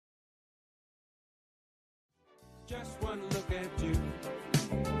Just one look at you,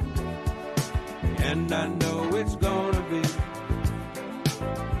 and I know it's gonna be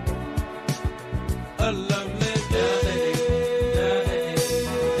a lovely day.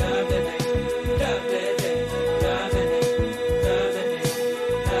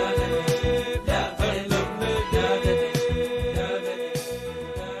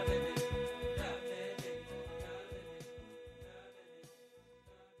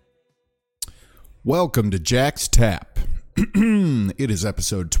 Welcome to Jack's Tap. It is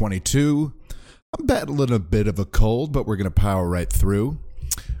episode 22. I'm battling a bit of a cold, but we're going to power right through.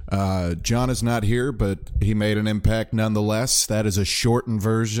 John is not here, but he made an impact nonetheless. That is a shortened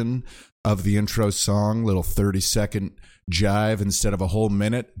version of the intro song, little 30-second jive instead of a whole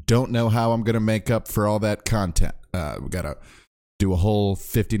minute. Don't know how I'm going to make up for all that content. We got to do a whole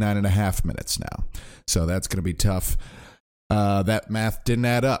 59 and a half minutes now. So that's going to be tough. That math didn't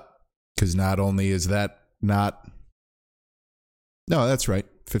add up. Because not only is that not... No, that's right.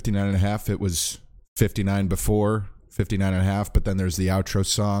 59 and a half. It was 59 before, 59 and a half. But then there's the outro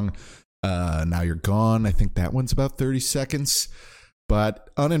song, Now You're Gone. I think that one's about 30 seconds. But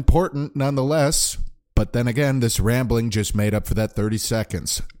unimportant nonetheless. But then again, this rambling just made up for that 30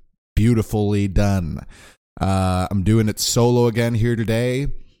 seconds. Beautifully done. I'm doing it solo again here today.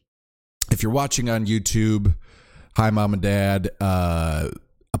 If you're watching on YouTube, hi, Mom and Dad.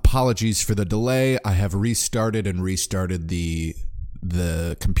 Apologies for the delay. I have restarted the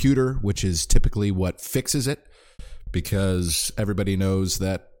computer, which is typically what fixes it, because everybody knows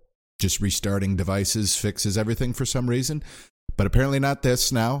that just restarting devices fixes everything for some reason. But apparently not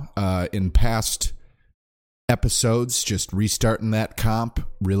this now. In past episodes, just restarting that comp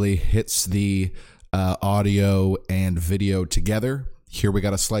really hits the audio and video together. Here we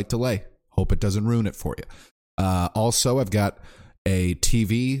got a slight delay. Hope it doesn't ruin it for you. Also, I've got a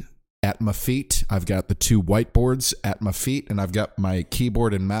TV at my feet. I've got the two whiteboards at my feet, and I've got my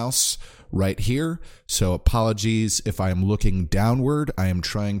keyboard and mouse right here. So apologies if I am looking downward. I am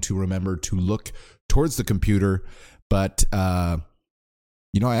trying to remember to look towards the computer, but I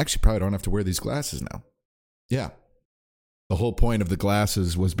actually probably don't have to wear these glasses now. Yeah. The whole point of the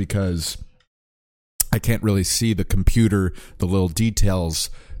glasses was because I can't really see the computer, the little details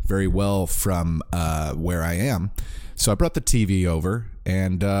very well from where I am. So I brought the TV over,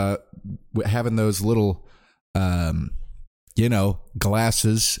 and having those little,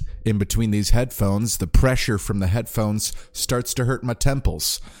 glasses in between these headphones, the pressure from the headphones starts to hurt my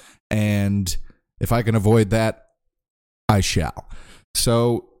temples. And if I can avoid that, I shall.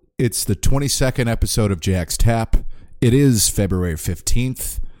 So it's the 22nd episode of Jack's Tap. It is February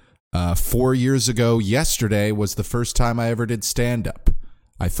 15th. 4 years ago, yesterday, was the first time I ever did stand-up.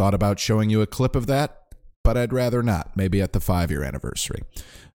 I thought about showing you a clip of that, but I'd rather not. Maybe at the 5-year anniversary.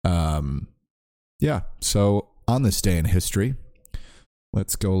 So on this day in history,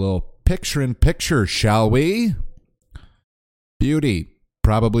 let's go a little picture-in-picture, shall we? Beauty.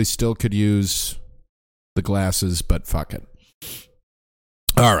 Probably still could use the glasses, but fuck it.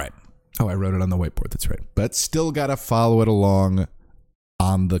 All right. Oh, I wrote it on the whiteboard. That's right. But still got to follow it along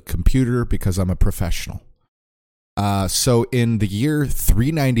on the computer because I'm a professional. So in the year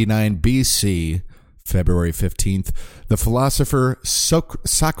 399 BC, February 15th, the philosopher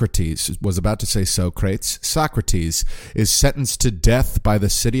Socrates was about to say Socrates. Socrates is sentenced to death by the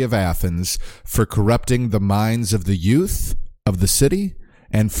city of Athens for corrupting the minds of the youth of the city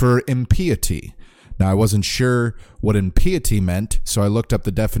and for impiety. Now, I wasn't sure what impiety meant, so I looked up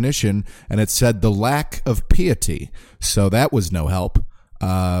the definition, and it said the lack of piety. So that was no help.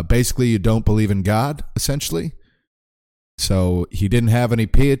 Basically, you don't believe in God, essentially. So he didn't have any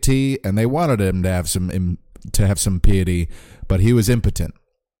piety, and they wanted him to have some piety, but he was impotent.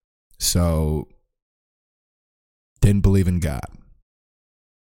 So didn't believe in God.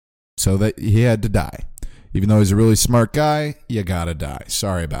 So that he had to die. Even though he's a really smart guy, you gotta die.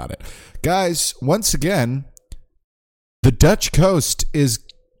 Sorry about it. Guys, once again, the Dutch coast is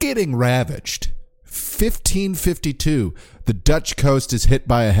getting ravaged. 1552, the Dutch coast is hit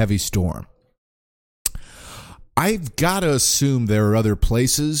by a heavy storm. I've got to assume there are other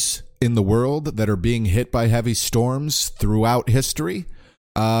places in the world that are being hit by heavy storms throughout history.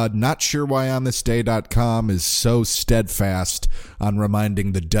 Not sure why onthisday.com is so steadfast on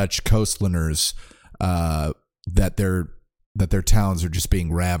reminding the Dutch coastliners that their towns are just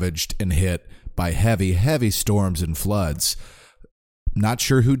being ravaged and hit by heavy, heavy storms and floods. Not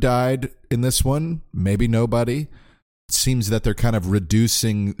sure who died in this one. Maybe nobody. It seems that they're kind of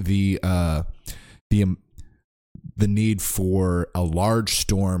reducing the need for a large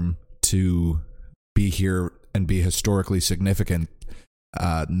storm to be here and be historically significant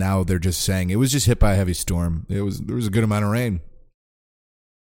Now they're just saying it was just hit by a heavy storm. There was a good amount of rain.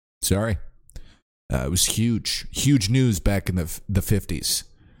 Sorry. It was huge news back in the 50s.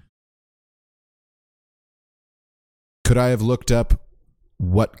 Could I have looked up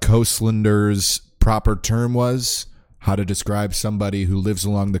what coastlander's proper term was? How to describe somebody who lives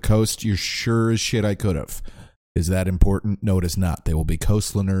along the coast? You're sure as shit I could have. Is that important? No, it is not. They will be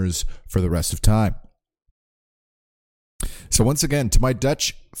coastlanders for the rest of time. So once again, to my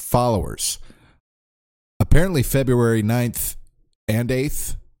Dutch followers, apparently February 9th and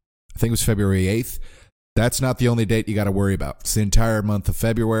 8th, I think it was February 8th, that's not the only date you got to worry about. It's the entire month of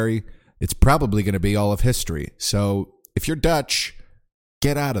February. It's probably going to be all of history. So if you're Dutch,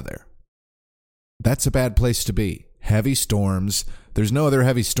 get out of there. That's a bad place to be. Heavy storms. There's no other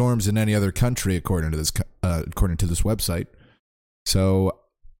heavy storms in any other country, according to this website. So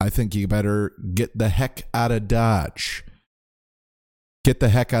I think you better get the heck out of Dodge. Get the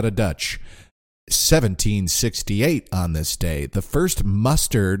heck out of Dutch. 1768 on this day, the first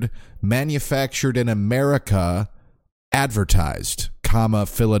mustard manufactured in America advertised,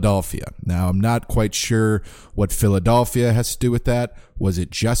 Philadelphia. Now, I'm not quite sure what Philadelphia has to do with that. Was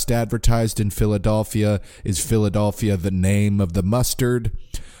it just advertised in Philadelphia? Is Philadelphia the name of the mustard?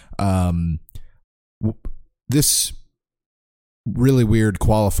 This really weird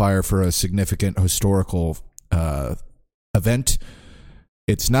qualifier for a significant historical event.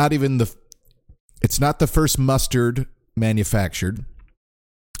 It's not the first mustard manufactured.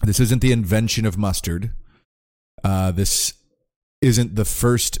 This isn't the invention of mustard. This isn't the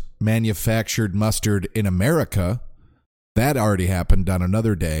first manufactured mustard in America. That already happened on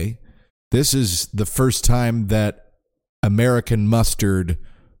another day. This is the first time that American mustard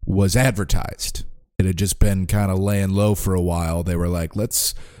was advertised. It had just been kind of laying low for a while. They were like,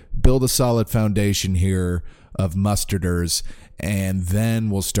 let's build a solid foundation here of mustarders, and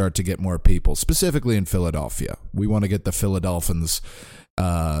then we'll start to get more people, specifically in Philadelphia. We want to get the Philadelphians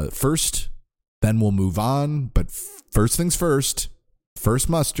first, then we'll move on. But first things first, first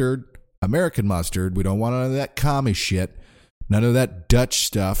mustard, American mustard. We don't want none of that commie shit, none of that Dutch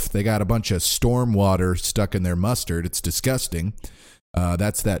stuff. They got a bunch of storm water stuck in their mustard. It's disgusting.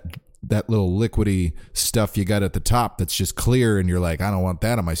 That's that little liquidy stuff you got at the top that's just clear, and you're like, I don't want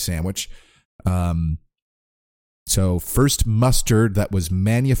that on my sandwich. So first mustard that was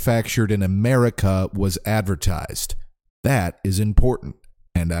manufactured in America was advertised. That is important,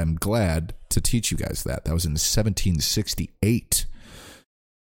 and I'm glad to teach you guys that. That was in 1768.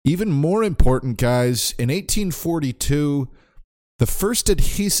 Even more important, guys, in 1842, the first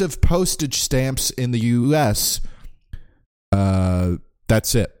adhesive postage stamps in the U.S.,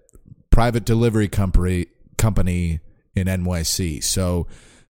 that's it. Private delivery company in NYC. So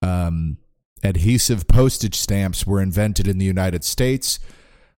adhesive postage stamps were invented in the United States.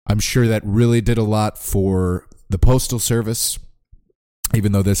 I'm sure that really did a lot for the Postal Service.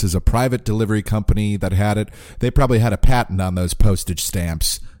 Even though this is a private delivery company that had it, they probably had a patent on those postage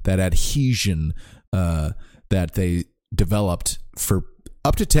stamps, that adhesion that they developed for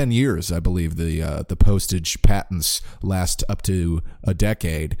up to 10 years. I believe the postage patents last up to a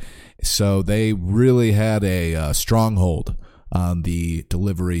decade. So they really had a stronghold on the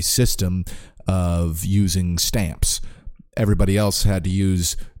delivery system of using stamps. Everybody else had to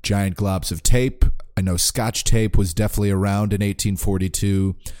use giant globs of tape. I know Scotch tape was definitely around in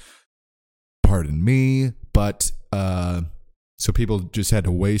 1842. Pardon me, but so people just had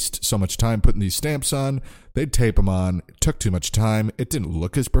to waste so much time putting these stamps on. They'd tape them on. It took too much time. It didn't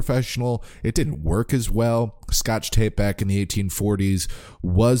look as professional. It didn't work as well. Scotch tape back in the 1840s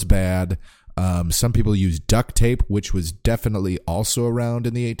was bad. Some people used duct tape, which was definitely also around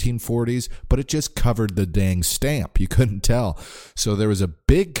in the 1840s, but it just covered the dang stamp. You couldn't tell. So there was a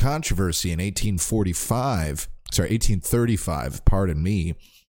big controversy in 1835, pardon me,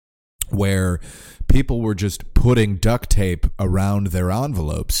 where people were just putting duct tape around their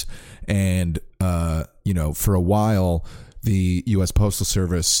envelopes. And, for a while, the U.S. Postal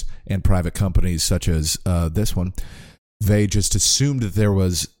Service and private companies such as this one, they just assumed that there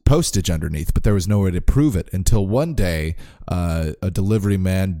was postage underneath, but there was no way to prove it until one day a delivery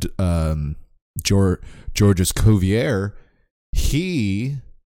man, Georges Cuvier, he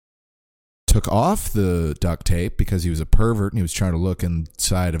took off the duct tape because he was a pervert and he was trying to look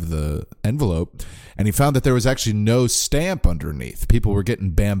inside of the envelope, and he found that there was actually no stamp underneath. People were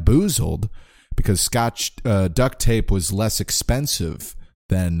getting bamboozled because Scotch duct tape was less expensive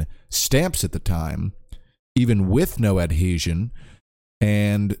than stamps at the time, even with no adhesion.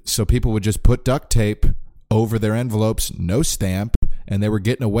 And so people would just put duct tape over their envelopes, no stamp, and they were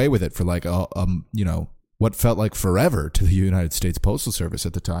getting away with it for like what felt like forever to the United States Postal Service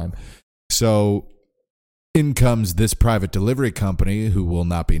at the time. So in comes this private delivery company who will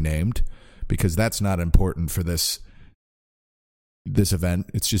not be named because that's not important for this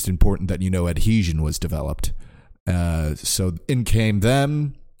event. It's just important that adhesion was developed. So in came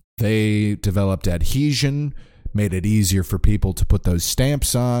them. They developed adhesion, made it easier for people to put those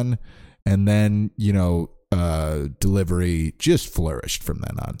stamps on, and then, delivery just flourished from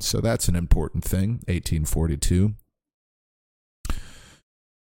then on. So that's an important thing, 1842.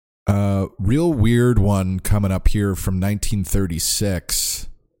 Real weird one coming up here from 1936.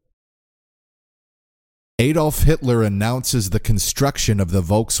 Adolf Hitler announces the construction of the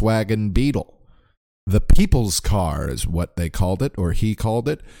Volkswagen Beetle. The people's car is what they called it, or he called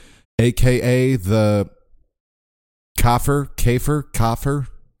it, a.k.a. the Kaffer.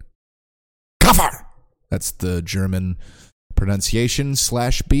 That's the German pronunciation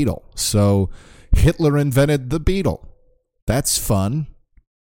 / Beetle. So Hitler invented the Beetle. That's fun.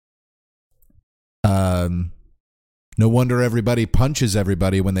 No wonder everybody punches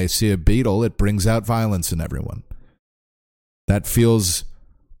everybody when they see a beetle. It brings out violence in everyone. That feels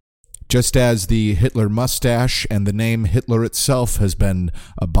just as the Hitler mustache and the name Hitler itself has been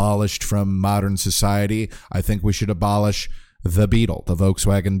abolished from modern society. I think we should abolish the Beetle, the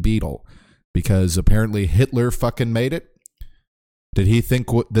Volkswagen Beetle, because apparently Hitler fucking made it. Did he think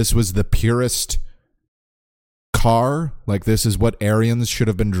this was the purest car? Like this is what Aryans should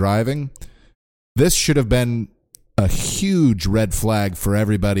have been driving? This should have been a huge red flag for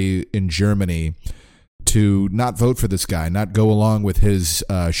everybody in Germany to not vote for this guy, not go along with his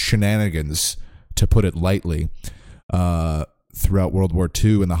shenanigans, to put it lightly, throughout World War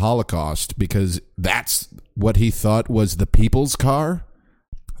II and the Holocaust, because that's what he thought was the people's car.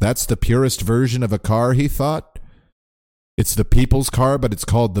 That's the purest version of a car, he thought. It's the people's car, but it's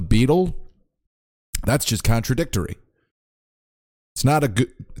called the Beetle. That's just contradictory. It's not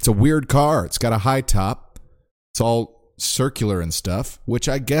it's a weird car. It's got a high top. It's all circular and stuff, which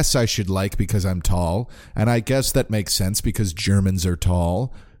I guess I should like because I'm tall. And I guess that makes sense because Germans are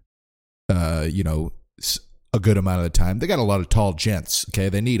tall, a good amount of the time. They got a lot of tall gents, okay?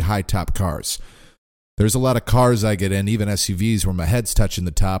 They need high top cars. There's a lot of cars I get in, even SUVs, where my head's touching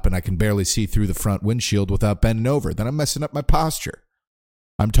the top and I can barely see through the front windshield without bending over. Then I'm messing up my posture.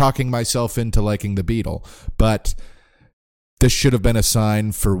 I'm talking myself into liking the Beetle. But this should have been a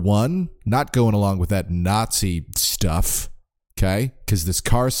sign for one, not going along with that Nazi stuff, okay? Because this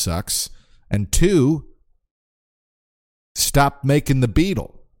car sucks. And two, stop making the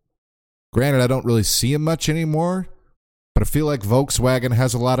Beetle. Granted, I don't really see him much anymore, but I feel like Volkswagen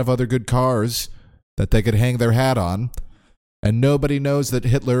has a lot of other good cars that they could hang their hat on. And nobody knows that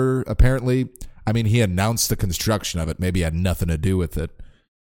Hitler apparently, he announced the construction of it. Maybe had nothing to do with it.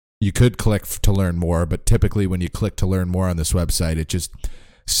 You could click to learn more, but typically when you click to learn more on this website, it just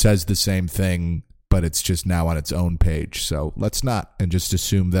says the same thing, but it's just now on its own page. So let's not, and just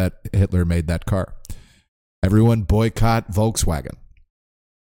assume that Hitler made that car. Everyone boycott Volkswagen.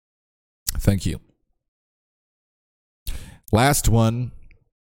 Thank you. Last one,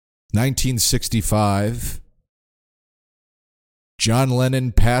 1965. John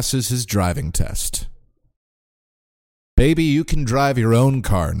Lennon passes his driving test. Baby, you can drive your own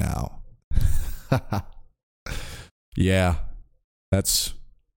car now. Yeah, that's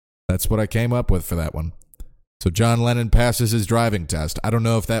what I came up with for that one. So John Lennon passes his driving test. I don't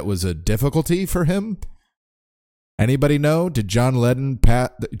know if that was a difficulty for him. Anybody know? Did John Lennon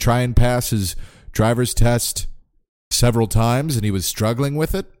try and pass his driver's test several times and he was struggling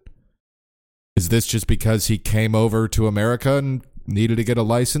with it? Is this just because he came over to America and needed to get a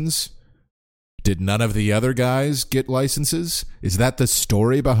license? Did none of the other guys get licenses? Is that the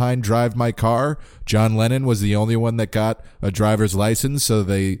story behind Drive My Car? John Lennon was the only one that got a driver's license, so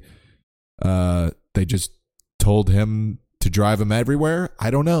they just told him to drive him everywhere?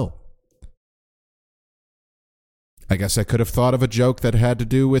 I don't know. I guess I could have thought of a joke that had to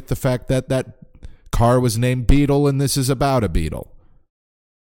do with the fact that that car was named Beetle and this is about a beetle.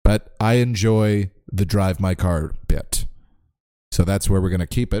 But I enjoy the Drive My Car bit. So that's where we're going to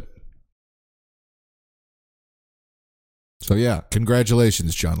keep it. So yeah,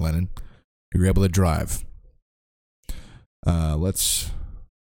 congratulations, John Lennon. You were able to drive. Let's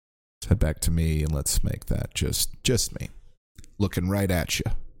head back to me and let's make that just me. Looking right at you.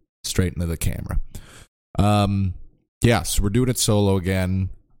 Straight into the camera. Yes, we're doing it solo again.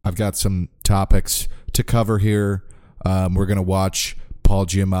 I've got some topics to cover here. We're going to watch Paul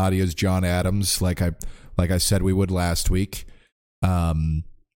Giamatti as John Adams, like I said we would last week. And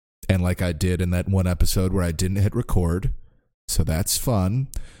like I did in that one episode where I didn't hit record. So that's fun.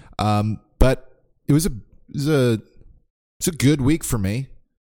 But it was it's a good week for me.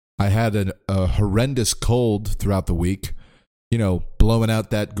 I had a horrendous cold throughout the week, blowing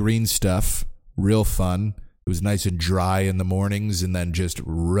out that green stuff. Real fun. It was nice and dry in the mornings and then just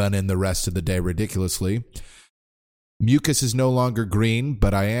running the rest of the day ridiculously. Mucus is no longer green,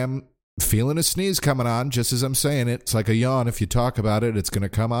 but I am feeling a sneeze coming on just as I'm saying it. It's like a yawn. If you talk about it, it's going to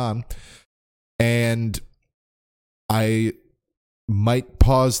come on. And I might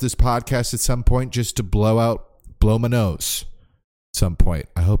pause this podcast at some point just to blow my nose at some point.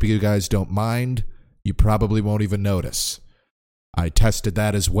 I hope you guys don't mind. You probably won't even notice. I tested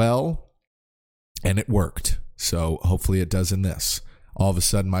that as well, and it worked. So hopefully it does in this. All of a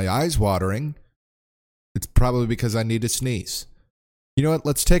sudden, my eye's watering. It's probably because I need to sneeze. You know what?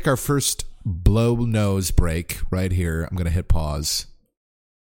 Let's take our first blow nose break right here. I'm going to hit pause.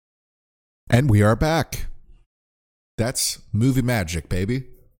 And we are back. That's movie magic, baby.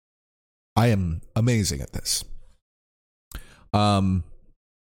 I am amazing at this.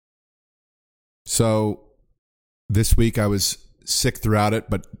 So this week I was sick throughout it,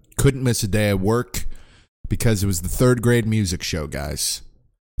 but couldn't miss a day of work because it was the third grade music show, guys.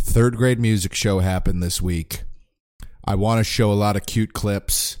 Third grade music show happened this week. I want to show a lot of cute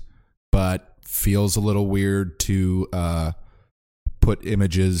clips, but feels a little weird to put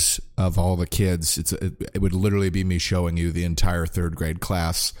images of all the kids. It would literally be me showing you the entire third grade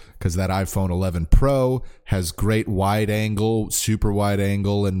class because that iPhone 11 Pro has great wide angle, super wide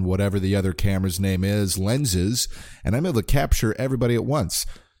angle, and whatever the other camera's name is, lenses, and I'm able to capture everybody at once.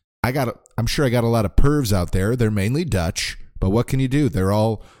 I'm sure I got a lot of pervs out there. They're mainly Dutch, but what can you do? They're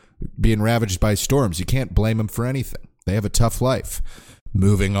all being ravaged by storms. You can't blame them for anything. They have a tough life.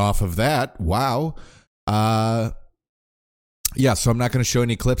 Moving off of that, wow. Yeah, so I'm not going to show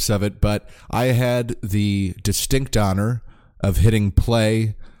any clips of it, but I had the distinct honor of hitting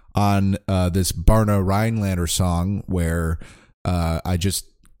play on this Barna Rhinelander song where I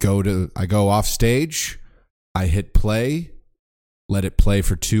go off stage, I hit play, let it play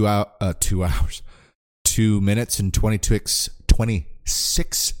for 2 hours, 2 minutes and 26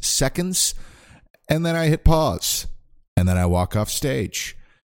 seconds, and then I hit pause, and then I walk off stage,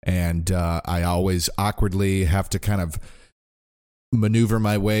 and I always awkwardly have to kind of maneuver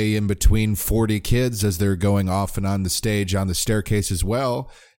my way in between 40 kids as they're going off and on the stage, on the staircase as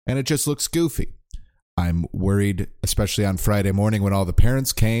well, and it just looks goofy. I'm worried, especially on Friday morning when all the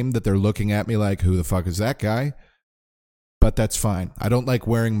parents came, that they're looking at me like, who the fuck is that guy? But that's fine. I don't like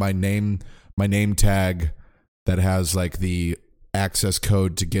wearing my name tag that has like the access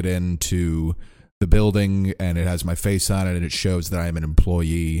code to get into the building, and it has my face on it, and it shows that I am an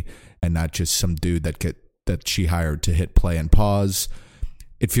employee and not just some dude that she hired to hit play and pause.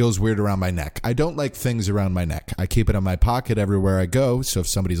 It feels weird around my neck. I don't like things around my neck. I keep it in my pocket everywhere I go, so if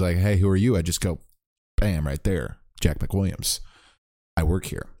somebody's like, hey, who are you? I just go, bam, right there. Jack McWilliams. I work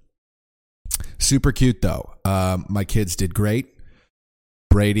here. Super cute, though. My kids did great.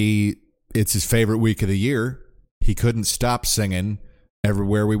 Brady, it's his favorite week of the year. He couldn't stop singing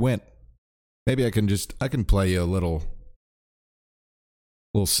everywhere we went. Maybe I can play you a little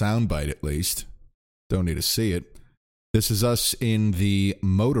soundbite at least. Don't need to see it. This is us in the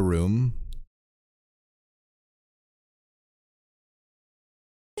motorroom.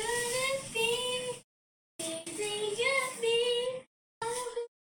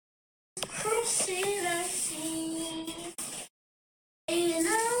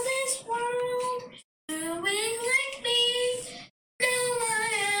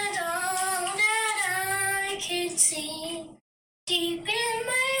 Deep in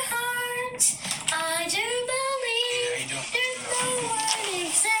my heart, I do believe there's no one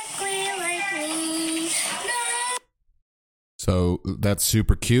exactly like me. No. So that's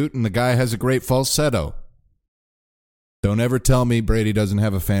super cute, and the guy has a great falsetto. Don't ever tell me Brady doesn't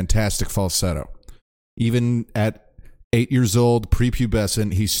have a fantastic falsetto. Even at 8 years old,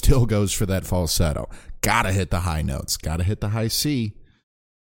 prepubescent, he still goes for that falsetto. Gotta hit the high notes. Gotta hit the high C.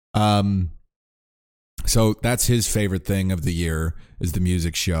 So that's his favorite thing of the year is the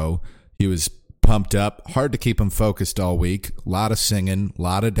music show. He was pumped up. Hard to keep him focused all week. A lot of singing, a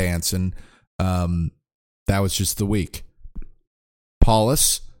lot of dancing. That was just the week.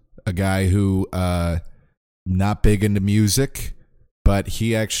 Paulus, a guy who not big into music, but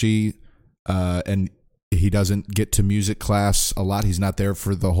he actually and he doesn't get to music class a lot. He's not there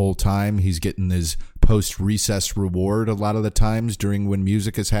for the whole time. He's getting his post-recess reward a lot of the times during when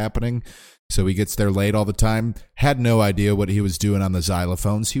music is happening. So he gets there late all the time. Had no idea what he was doing on the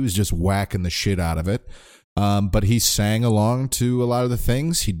xylophones. He was just whacking the shit out of it. But he sang along to a lot of the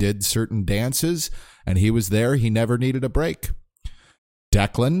things. He did certain dances, and he was there. He never needed a break.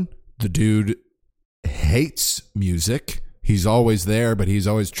 Declan, the dude hates music. He's always there, but he's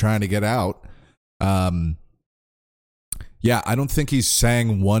always trying to get out. Yeah, I don't think he's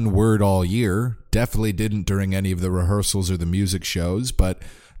sang one word all year. Definitely didn't during any of the rehearsals or the music shows, but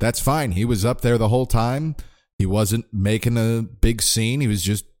that's fine. He was up there the whole time. He wasn't making a big scene. He was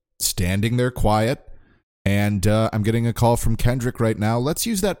just standing there quiet. And I'm getting a call from Kendrick right now. Let's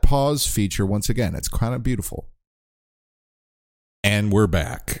use that pause feature once again. It's kind of beautiful. And we're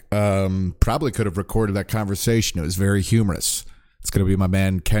back. Probably could have recorded that conversation. It was very humorous. It's going to be my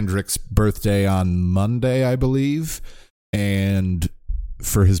man Kendrick's birthday on Monday, I believe. And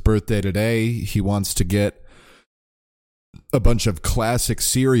for his birthday today, he wants to get a bunch of classic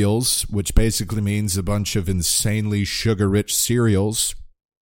cereals, which basically means a bunch of insanely sugar-rich cereals,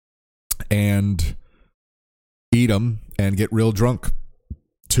 and eat them and get real drunk,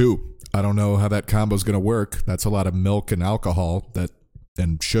 too. I don't know how that combo's going to work. That's a lot of milk and alcohol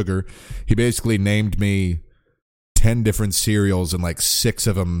and sugar. He basically named me 10 different cereals, and like 6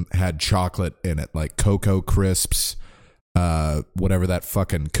 of them had chocolate in it, like Cocoa Crisps, whatever that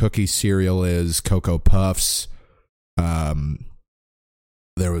fucking cookie cereal is, Cocoa Puffs.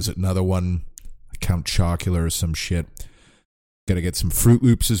 There was another one, Count Chocula or some shit. Got to get some Fruit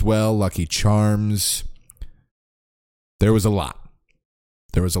Loops as well, Lucky Charms. There was a lot.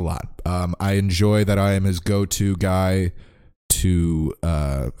 I enjoy that I am his go-to guy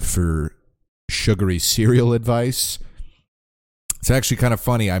for sugary cereal advice. It's actually kind of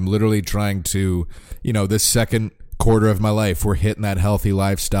funny. I'm literally trying to, this second quarter of my life, we're hitting that healthy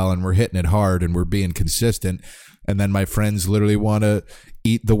lifestyle and we're hitting it hard and we're being consistent. And then my friends literally want to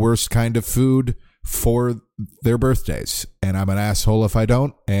eat the worst kind of food for their birthdays. And I'm an asshole if I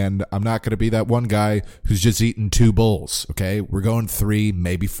don't. And I'm not going to be that one guy who's just eating 2 bowls. Okay. We're going 3,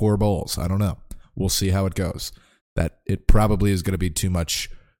 maybe 4 bowls. I don't know. We'll see how it goes. That it probably is going to be too much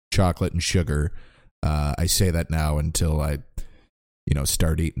chocolate and sugar. I say that now until I,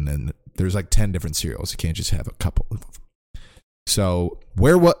 start eating. And there's like 10 different cereals. You can't just have a couple of them. So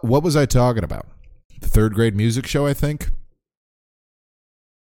what was I talking about? The 3rd grade music show, I think.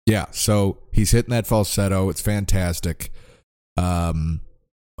 Yeah, so he's hitting that falsetto. It's fantastic. I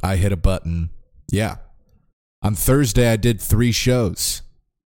hit a button. Yeah. On Thursday, I did 3 shows.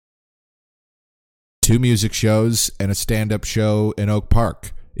 2 music shows and a stand-up show in Oak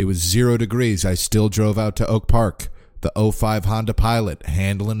Park. It was 0 degrees. I still drove out to Oak Park. The '05 Honda Pilot,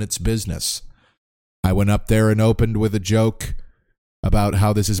 handling its business. I went up there and opened with a joke about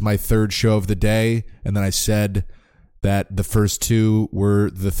how this is my 3rd show of the day, and then I said that the first 2 were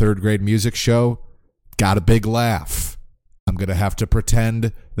the 3rd grade music show. Got a big laugh. I'm going to have to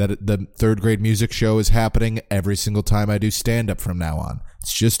pretend that the 3rd grade music show is happening every single time I do stand-up from now on.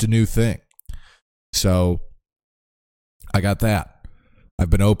 It's just a new thing. So I got that. I've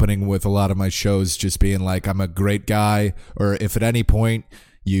been opening with a lot of my shows just being like, I'm a great guy, or if at any point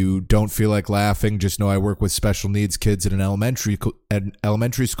you don't feel like laughing, just know I work with special needs kids at an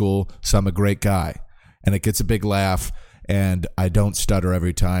elementary school, so I'm a great guy. And it gets a big laugh, and I don't stutter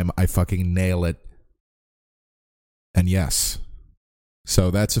every time. I fucking nail it. And yes. So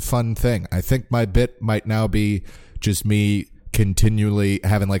that's a fun thing. I think my bit might now be just me continually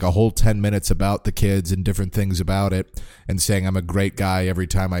having like a whole 10 minutes about the kids and different things about it and saying I'm a great guy every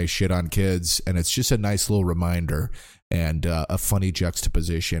time I shit on kids. And it's just a nice little reminder and a funny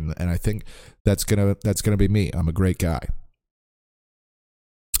juxtaposition. And I think that's gonna be me. I'm a great guy.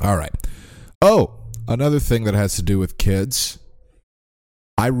 All right. Oh, another thing that has to do with kids.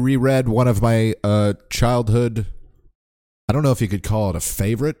 I reread one of my childhood, I don't know if you could call it a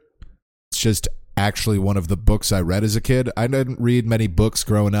favorite. It's just actually one of the books I read as a kid. I didn't read many books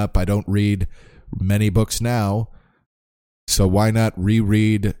growing up. I don't read many books now. So why not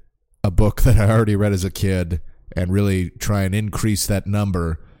reread a book that I already read as a kid and really try and increase that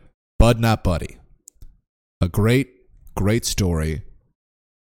number? Bud Not Buddy. A great story.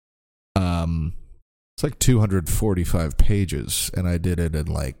 It's like 245 pages, and I did it in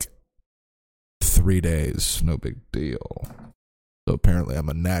like 3 days. No big deal. So apparently I'm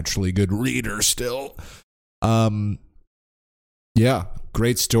a naturally good reader still. Yeah,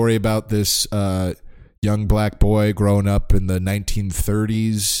 great story about this young black boy growing up in the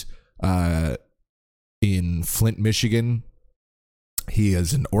 1930s in Flint, Michigan. He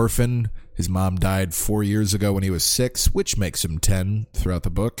is an orphan. His mom died 4 years ago when he was 6, which makes him 10 throughout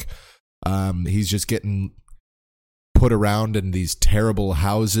the book. He's just getting put around in these terrible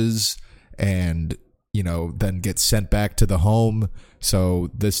houses and, then gets sent back to the home. So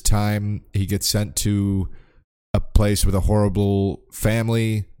this time he gets sent to a place with a horrible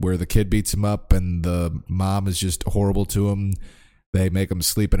family where the kid beats him up and the mom is just horrible to him. They make him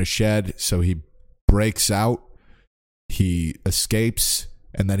sleep in a shed. So he breaks out, he escapes,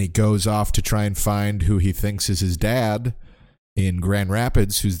 and then he goes off to try and find who he thinks is his dad in Grand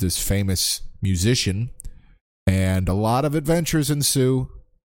Rapids, who's this famous musician, and a lot of adventures ensue.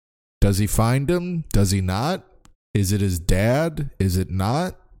 Does he find him? Does he not? Is it his dad? Is it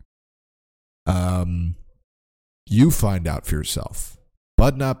not? You find out for yourself.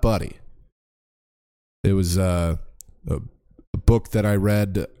 Bud Not Buddy. It was a book that I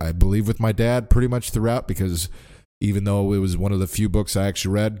read, I believe, with my dad pretty much throughout, because even though it was one of the few books I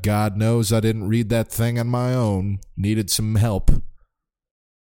actually read, God knows I didn't read that thing on my own. Needed some help.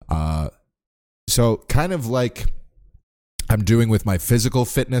 So kind of like I'm doing with my physical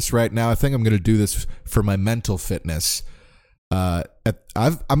fitness right now, I think I'm going to do this for my mental fitness.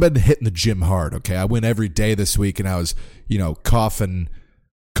 I've been hitting the gym hard, okay? I went every day this week, and I was, coughing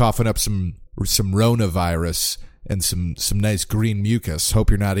up some Rona-virus and some nice green mucus. Hope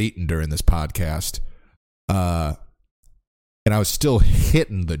you're not eating during this podcast. And I was still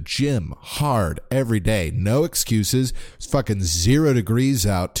hitting the gym hard every day. No excuses. It's fucking 0 degrees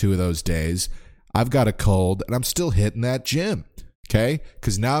out 2 of those days. I've got a cold, and I'm still hitting that gym, okay?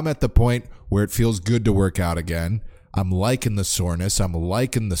 Because now I'm at the point where it feels good to work out again. I'm liking the soreness. I'm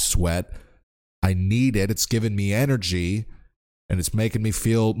liking the sweat. I need it. It's giving me energy, and it's making me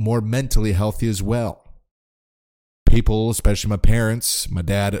feel more mentally healthy as well. People, especially my parents, my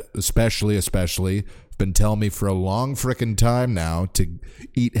dad especially, have been telling me for a long frickin' time now to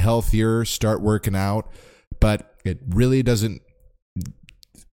eat healthier, start working out, but it really doesn't,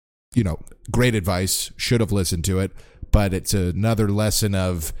 great advice, should have listened to it, but it's another lesson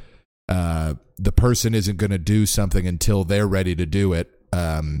of the person isn't going to do something until they're ready to do it.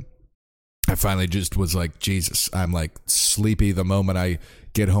 I finally just was like, Jesus, I'm like sleepy the moment I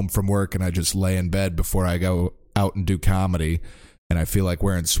get home from work, and I just lay in bed before I go out and do comedy, and I feel like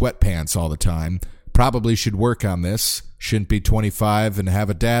wearing sweatpants all the time. Probably should work on this. Shouldn't be 25 and have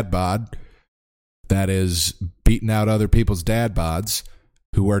a dad bod. That is beating out other people's dad bods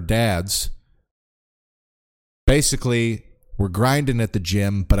who are dads. Basically, we're grinding at the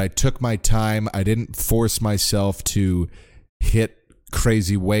gym, but I took my time. I didn't force myself to hit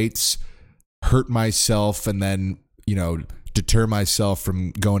crazy weights, hurt myself, and then, deter myself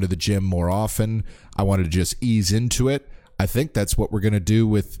from going to the gym more often. I wanted to just ease into it. I think that's what we're going to do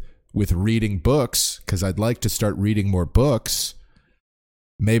with reading books, because I'd like to start reading more books.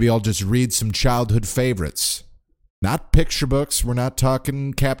 Maybe I'll just read some childhood favorites. Not picture books. We're not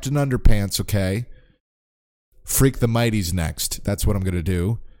talking Captain Underpants, okay? Freak the Mighty's next. That's what I'm going to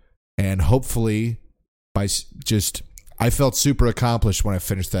do. And hopefully, I felt super accomplished when I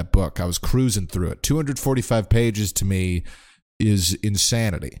finished that book. I was cruising through it. 245 pages to me is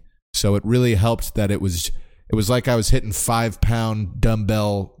insanity. So it really helped that it was like I was hitting 5-pound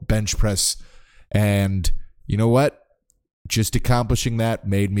dumbbell bench press. And you know what? Just accomplishing that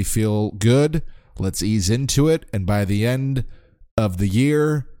made me feel good. Let's ease into it. And by the end of the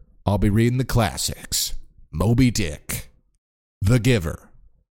year, I'll be reading the classics. Moby Dick, The Giver,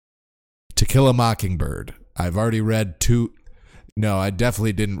 To Kill a Mockingbird. I've already read 2. No, I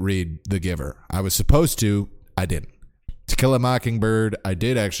definitely didn't read The Giver. I was supposed to. I didn't. To Kill a Mockingbird, I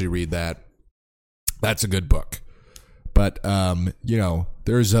did actually read that. That's a good book. But,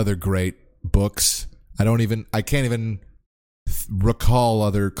 there's other great books. I can't even recall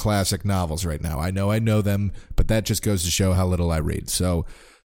other classic novels right now. I know them, but that just goes to show how little I read. So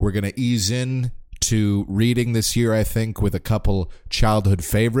we're going to ease in to reading this year, I think, with a couple childhood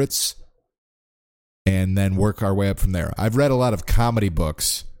favorites, and then work our way up from there. I've read a lot of comedy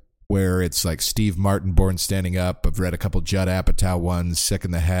books where it's like Steve Martin, Born Standing Up. I've read a couple Judd Apatow ones, Sick in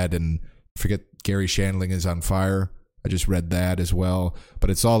the Head, and forget Gary Shandling is on Fire. I just read that as well.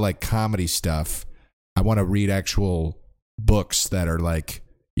 But it's all like comedy stuff. I want to read actual books that are like,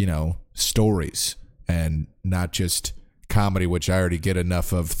 stories and not just comedy, which I already get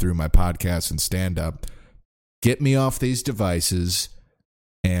enough of through my podcast and stand-up. Get me off these devices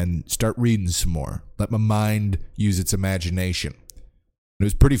and start reading some more. Let my mind use its imagination. It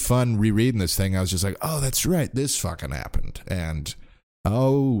was pretty fun rereading this thing. I was just like, oh, that's right, this fucking happened. And,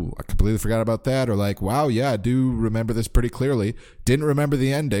 oh, I completely forgot about that. Or like, wow, yeah, I do remember this pretty clearly. Didn't remember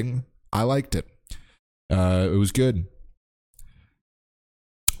the ending. I liked it. It was good.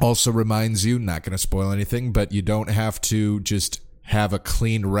 Also reminds you, not going to spoil anything, but you don't have to just have a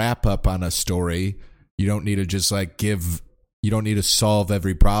clean wrap-up on a story. You don't need to just you don't need to solve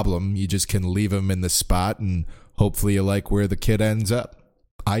every problem. You just can leave them in the spot, and hopefully you like where the kid ends up.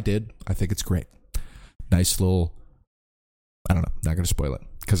 I did. I think it's great. Nice little, I don't know, not going to spoil it,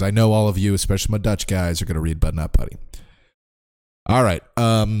 because I know all of you, especially my Dutch guys, are going to read Bud Not Buddy. All right.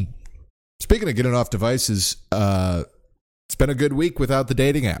 Speaking of getting off devices, it's been a good week without the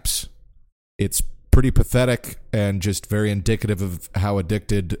dating apps. It's pretty pathetic and just very indicative of how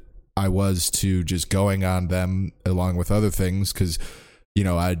addicted I was to just going on them along with other things. Because,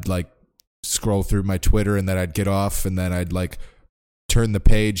 I'd like scroll through my Twitter and then I'd get off and then I'd like turn the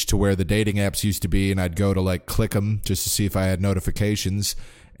page to where the dating apps used to be and I'd go to like click them just to see if I had notifications.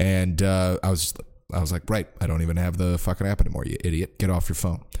 And I was like, right, I don't even have the fucking app anymore, you idiot. Get off your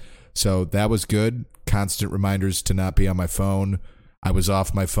phone. So that was good. Constant reminders to not be on my phone. I was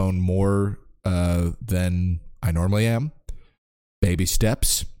off my phone more than I normally am. Baby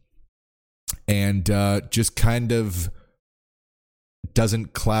steps. And just kind of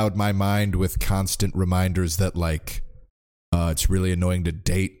doesn't cloud my mind with constant reminders that like it's really annoying to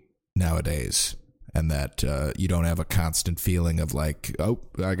date nowadays. And that you don't have a constant feeling of like, oh,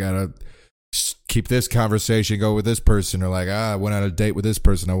 I gotta keep this conversation go with this person, or like, I went on a date with this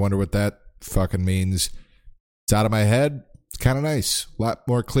person. I wonder what that fucking means. It's out of my head. It's kind of nice. A lot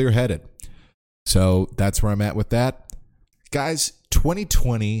more clear-headed. So that's where I'm at with that. Guys,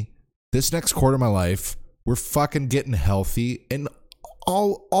 2020, this next quarter of my life, we're fucking getting healthy in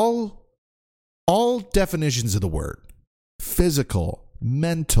all definitions of the word. Physical,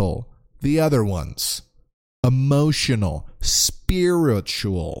 mental, the other ones. Emotional,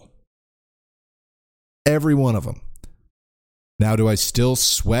 spiritual. Every one of them. Now, do I still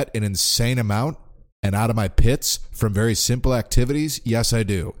sweat an insane amount and out of my pits from very simple activities? Yes, I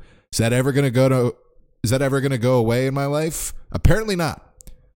do. Is that ever going to go away in my life? Apparently not.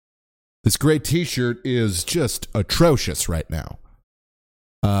 This gray t-shirt is just atrocious right now.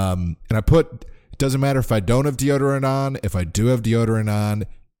 And I put, it doesn't matter if I don't have deodorant on, if I do have deodorant on,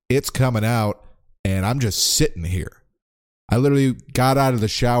 it's coming out and I'm just sitting here. I literally got out of the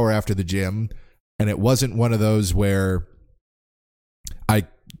shower after the gym. And it wasn't one of those where I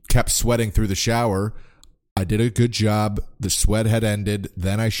kept sweating through the shower. I did a good job. The sweat had ended.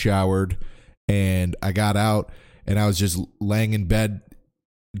 Then I showered and I got out and I was just laying in bed,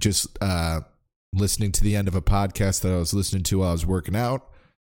 just listening to the end of a podcast that I was listening to while I was working out.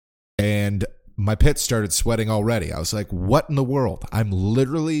 And my pits started sweating already. I was like, what in the world? I'm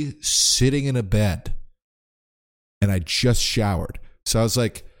literally sitting in a bed and I just showered. So I was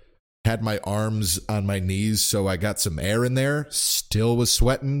like, had my arms on my knees, so I got some air in there, still was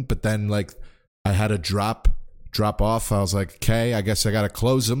sweating, but then like I had a drop off. I was like, okay, I guess I got to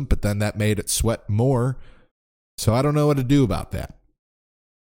close them, but then that made it sweat more. So I don't know what to do about that.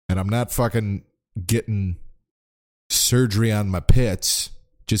 And I'm not fucking getting surgery on my pits.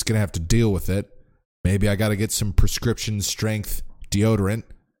 Just going to have to deal with it. Maybe I got to get some prescription strength deodorant.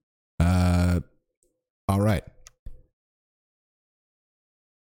 All right.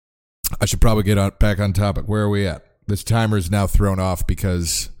 I should probably get back on topic. Where are we at? This timer is now thrown off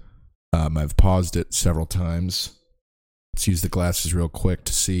because I've paused it several times. Let's use the glasses real quick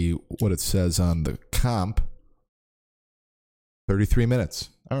to see what it says on the comp. 33 minutes.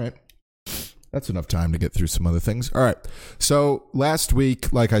 All right. That's enough time to get through some other things. All right. So last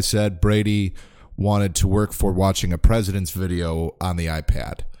week, like I said, Brady wanted to work for watching a president's video on the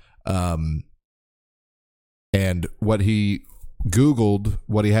iPad. And what he Googled,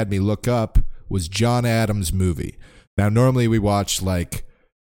 what he had me look up, was John Adams' movie. Now, normally we watch like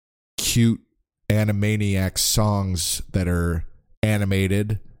cute Animaniacs songs that are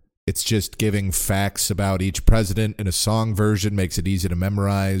animated. It's just giving facts about each president in a song version, makes it easy to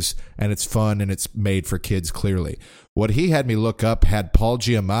memorize, and it's fun, and it's made for kids, clearly. What he had me look up had Paul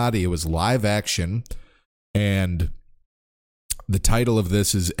Giamatti. It was live action, and the title of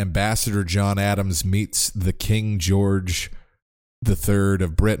this is Ambassador John Adams Meets the King George III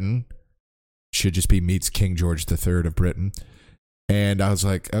of Britain. Should just be Meets King George III of Britain. And I was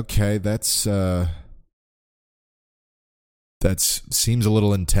like, okay, that seems a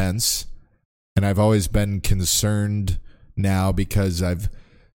little intense. And I've always been concerned now because I've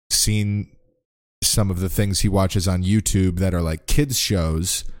seen some of the things he watches on YouTube that are like kids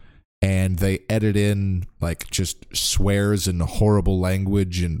shows, and they edit in like just swears and horrible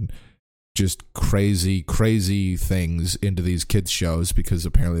language and just crazy things into these kids shows, because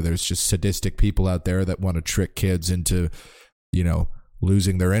apparently there's just sadistic people out there that want to trick kids into, you know,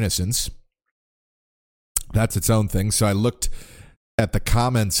 losing their innocence. That's its own thing. So I looked at the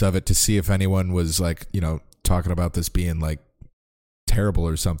comments of it to see if anyone was like, you know, talking about this being like terrible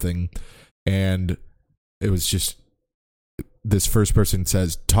or something. And it was just, this first person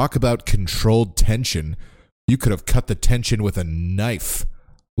says, talk about controlled tension. You could have cut the tension with a knife.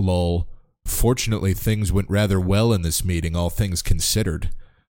 Lol. Fortunately, things went rather well in this meeting, all things considered.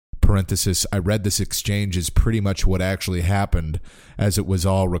 Parenthesis, I read this exchange as pretty much what actually happened, as it was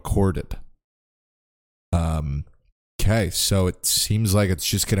all recorded. Okay, so it seems like it's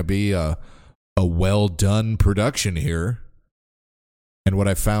just going to be a well-done production here. And what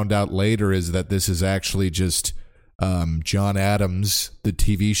I found out later is that this is actually just John Adams, the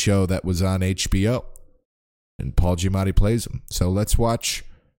TV show that was on HBO. And Paul Giamatti plays him. So let's watch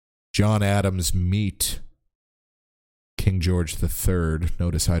John Adams meet King George III.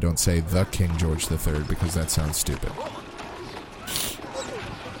 Notice I don't say the King George III because that sounds stupid.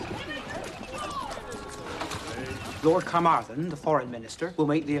 Lord Carmarthen, the Foreign Minister, will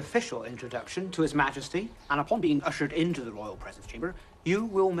make the official introduction to His Majesty, and upon being ushered into the Royal Presence Chamber, you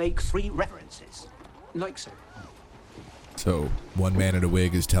will make 3 reverences. Like so. So, one man in a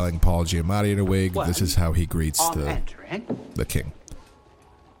wig is telling Paul Giamatti in a wig, this is how he greets the king.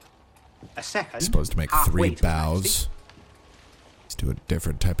 A second, He's supposed to make 3 bows. He's doing a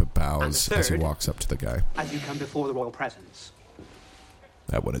different type of bows third, as he walks up to the guy. as you come before the Royal Presence.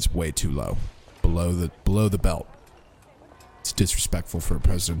 That one is way too low. Below the belt. It's disrespectful for a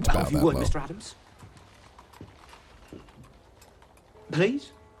president to bow If you that would, low. Mr. Adams.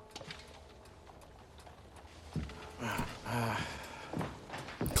 Please?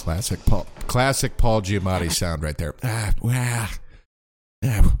 Classic Paul Giamatti sound right there.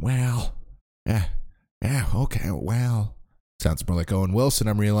 Okay, well. Sounds more like Owen Wilson,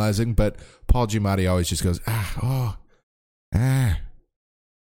 I'm realizing, but Paul Giamatti always just goes,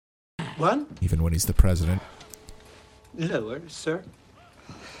 One, even when he's the president. lower, sir.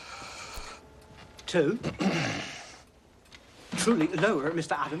 2, truly lower,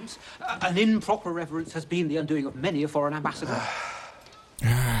 Mr. Adams. An improper reverence has been the undoing of many a foreign ambassador.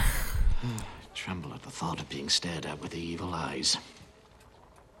 I tremble at the thought of being stared at with the evil eyes.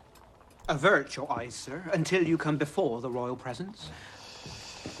 Avert your eyes, sir, until you come before the royal presence.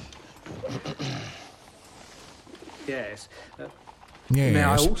 Yes. May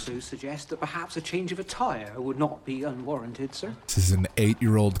I also suggest that perhaps a change of attire would not be unwarranted, sir? This is an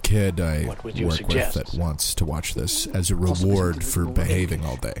 8-year-old kid I What would work you with suggest? that wants to watch this as a reward for behaving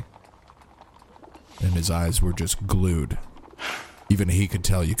all day. And his eyes were just glued. Even he could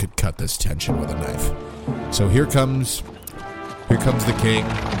tell you could cut this tension with a knife. So here comes the king.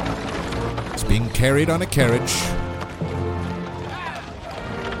 He's being carried on a carriage.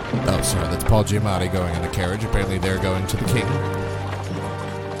 Oh, sorry, that's Paul Giamatti going in the carriage. Apparently they're going to the king.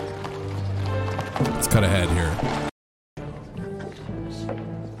 Let's cut ahead here.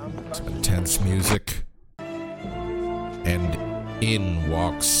 Some intense music. And in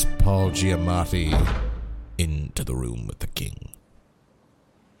walks Paul Giamatti into the room with the king.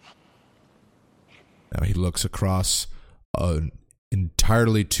 Now he looks across an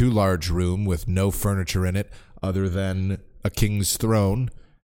entirely too large room with no furniture in it other than a king's throne,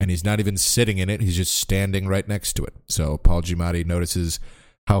 and he's not even sitting in it, he's just standing right next to it. So Paul Giamatti notices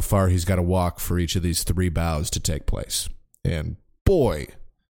how far he's got to walk for each of these 3 bows to take place. And boy,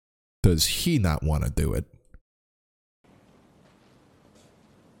 does he not want to do it.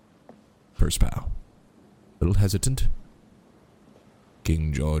 First bow. A little hesitant.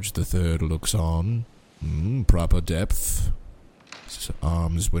 King George III looks on. Proper depth. His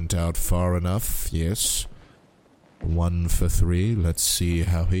arms went out far enough, yes. 1 for 3. Let's see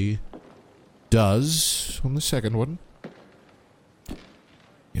how he does on the second one.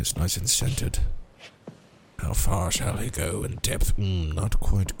 Yes, nice and centered. How far shall he go in depth? Not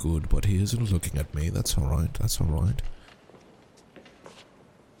quite good, but he isn't looking at me. That's all right. That's all right.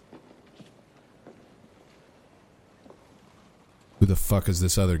 Who the fuck is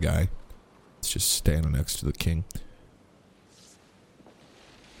this other guy? It's just standing next to the king.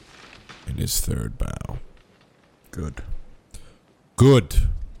 And his 3rd bow. Good. Good.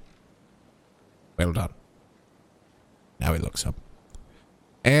 Well done. Now he looks up.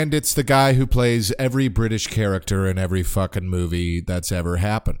 And it's the guy who plays every British character in every fucking movie that's ever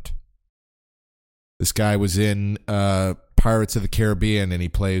happened. This guy was in Pirates of the Caribbean, and he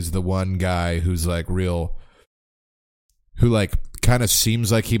plays the one guy who's like real... who like kind of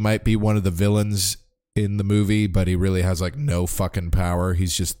seems like he might be one of the villains in the movie, but he really has like no fucking power.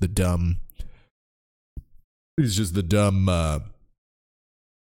 He's just the dumb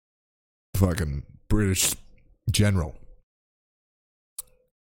fucking British general.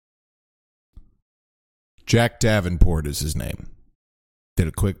 Jack Davenport is his name. Did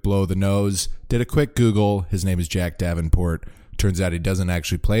a quick blow of the nose, did a quick Google. His name is Jack Davenport. Turns out he doesn't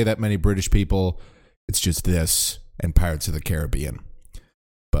actually play that many British people. It's just this and Pirates of the Caribbean.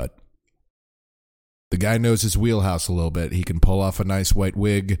 But the guy knows his wheelhouse a little bit. He can pull off a nice white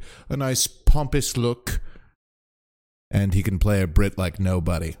wig, a nice pompous look, and he can play a Brit like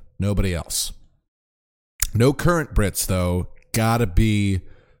nobody else. No current Brits, though. Gotta be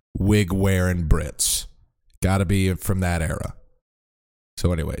wig-wearing Brits. Got to be from that era.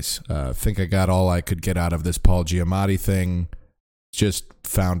 So anyways, I think I got all I could get out of this Paul Giamatti thing. Just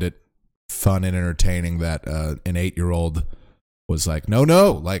found it fun and entertaining that an 8-year-old was like, no.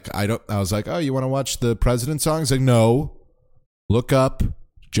 Like, I was like, oh, you want to watch the President song? He's like, no. Look up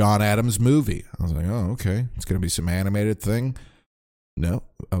John Adams movie. I was like, oh, okay. It's going to be some animated thing. No.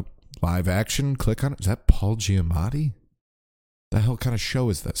 Oh, live action. Click on it. Is that Paul Giamatti? The hell kind of show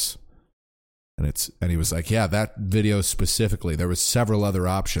is this? And he was like, yeah, that video specifically. There was several other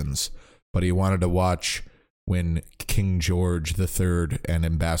options, but he wanted to watch when King George III and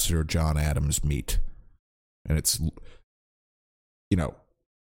Ambassador John Adams meet. And it's, you know,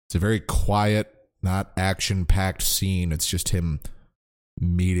 it's a very quiet, not action-packed scene. It's just him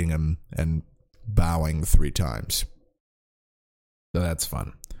meeting him and bowing 3 times. So that's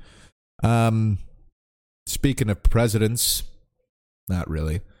fun. Speaking of presidents, not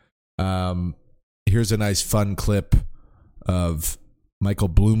really. Here's a nice fun clip of Michael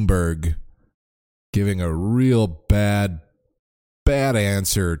Bloomberg giving a real bad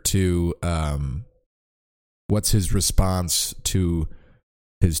answer to what's his response to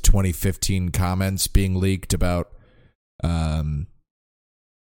his 2015 comments being leaked about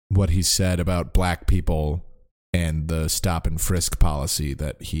what he said about black people and the stop and frisk policy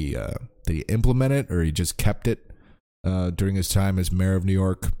that he implemented, or he just kept it during his time as mayor of New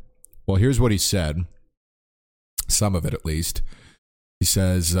York. Well, here's what he said. Some of it, at least. He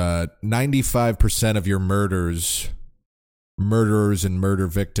says, 95% of your murderers and murder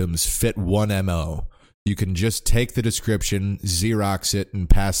victims fit one MO. You can just take the description, Xerox it, and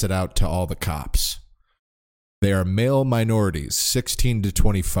pass it out to all the cops. They are male minorities, 16 to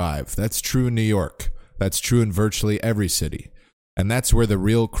 25. That's true in New York. That's true in virtually every city. And that's where the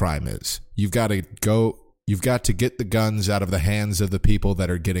real crime is. You've got to get the guns out of the hands of the people that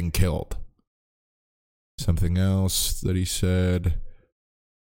are getting killed. Something else that he said.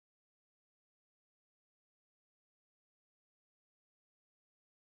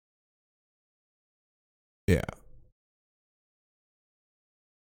 Yeah.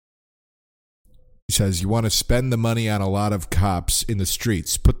 He says, you want to spend the money on a lot of cops in the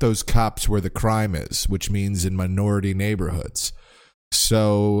streets. Put those cops where the crime is, which means in minority neighborhoods.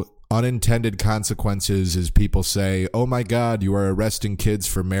 So unintended consequences is people say, oh my God, you are arresting kids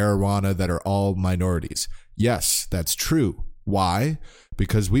for marijuana that are all minorities. Yes, that's true. Why?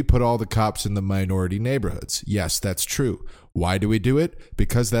 Because we put all the cops in the minority neighborhoods. Yes, that's true. Why do we do it?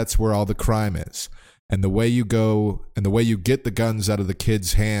 Because that's where all the crime is. And the way you get the guns out of the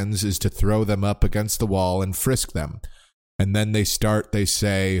kids' hands is to throw them up against the wall and frisk them. And then they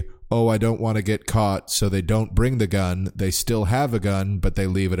say, oh, I don't want to get caught, so they don't bring the gun. They still have a gun, but they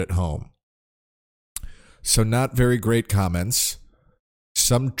leave it at home. So not very great comments.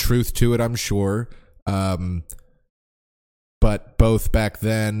 Some truth to it, I'm sure. But both back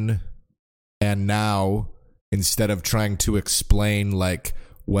then and now, instead of trying to explain like,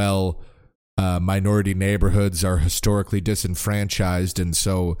 well, minority neighborhoods are historically disenfranchised, and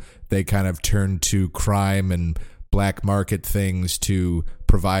so they kind of turn to crime and black market things to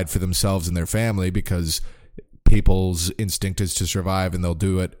provide for themselves and their family because people's instinct is to survive and they'll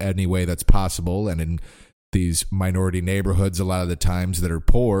do it any way that's possible. And in these minority neighborhoods, a lot of the times that are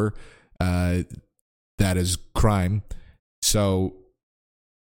poor, that is crime. So,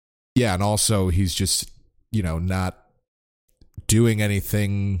 yeah, and also he's just, not doing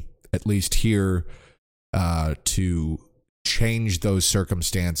anything, at least here, to change those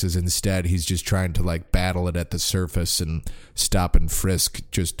circumstances. Instead, he's just trying to battle it at the surface and stop and frisk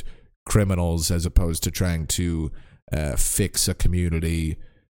just criminals as opposed to trying to fix a community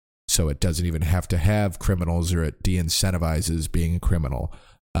so it doesn't even have to have criminals, or it de-incentivizes being a criminal.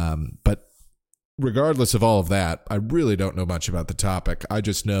 But regardless of all of that, I really don't know much about the topic. I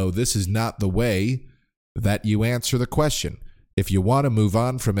just know this is not the way that you answer the question. If you want to move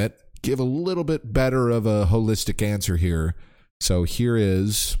on from it, give a little bit better of a holistic answer here. So here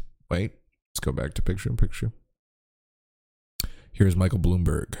is, let's go back to picture in picture. Here's Michael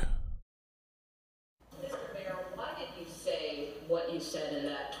Bloomberg. Mr. Mayor, why did you say what you said in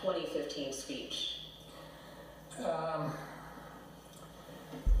that 2015 speech?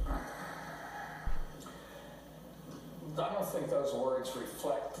 I don't think those words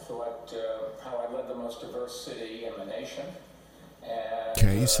reflect how I led the most diverse city in the nation. And,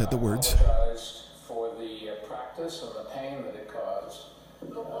 okay, you said the words. Apologized for the practice and the pain that it caused.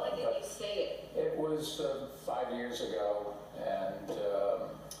 But why did you say it? It was 5 years ago, and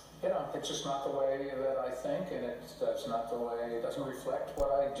it's just not the way that I think, and that's not the way. It doesn't reflect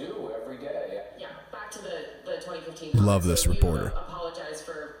what I do every day. Yeah, back to the 2015. Love this reporter. You apologize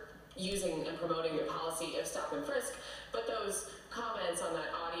for using and promoting the policy of stop and frisk. But those comments on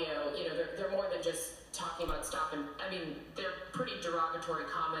that audio, they're more than just talking about stop and, they're pretty derogatory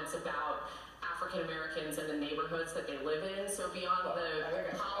comments about African Americans and the neighborhoods that they live in. So beyond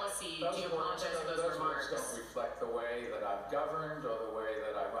the policy, do you apologize for those remarks? Those words don't reflect the way that I've governed, or the way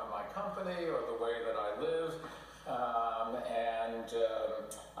that I run my company, or the way that I live.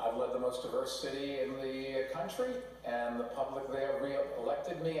 I've led the most diverse city in the country, and the public there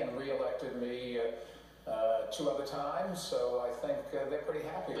elected me and re-elected me 2 other times, so I think they're pretty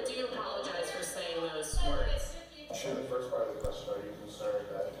happy. But do you apologize for saying those words? In the first part of the question, are you concerned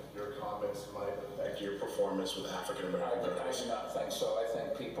that your comments might affect your performance with African American I do not think so. I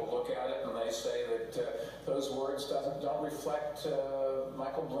think people look at it and they say that those words don't reflect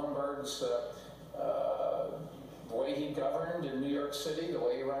Michael Bloomberg's the way he governed in New York City, the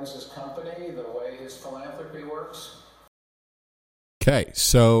way he runs his company, the way his philanthropy works. Okay,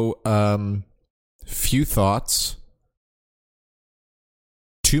 so few thoughts.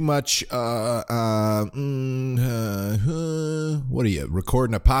 Too much, what are you,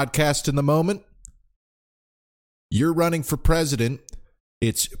 recording a podcast in the moment? You're running for president.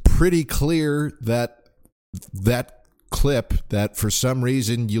 It's pretty clear that that clip that for some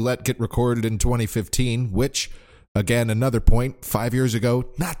reason you let get recorded in 2015, which, again, another point, 5 years ago,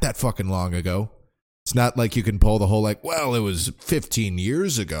 not that fucking long ago. It's not like you can pull the whole it was 15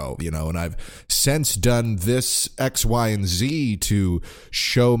 years ago, and I've since done this X, Y, and Z to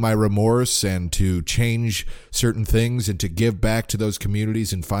show my remorse and to change certain things and to give back to those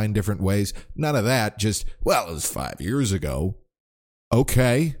communities and find different ways. None of that, just, it was 5 years ago.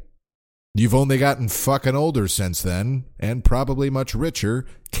 Okay. You've only gotten fucking older since then, and probably much richer.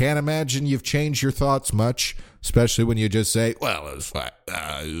 Can't imagine you've changed your thoughts much, especially when you just say, it was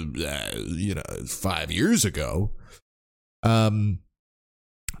 5 years ago. Another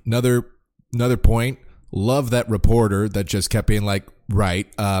point, love that reporter that just kept being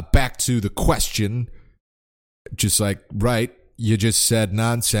right, back to the question, just right, you just said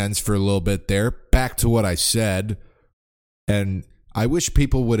nonsense for a little bit there, back to what I said, and I wish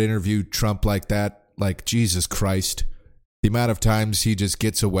people would interview Trump like that. Jesus Christ. The amount of times he just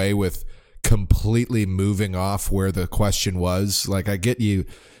gets away with completely moving off where the question was. I get you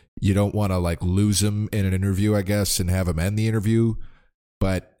don't want to lose him in an interview, I guess, and have him end the interview.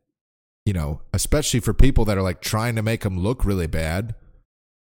 But, especially for people that are trying to make him look really bad,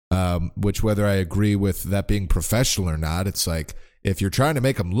 which whether I agree with that being professional or not, it's if you're trying to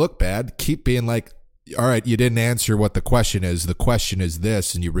make him look bad, keep being all right, you didn't answer what the question is. The question is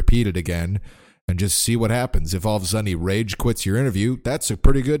this, and you repeat it again, and just see what happens. If all of a sudden he rage quits your interview, that's a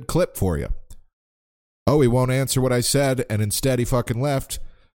pretty good clip for you. Oh, he won't answer what I said, and instead he fucking left.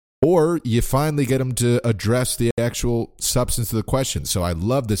 Or you finally get him to address the actual substance of the question. So I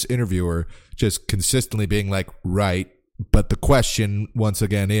love this interviewer just consistently being right, but the question, once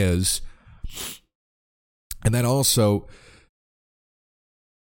again, is... And then also,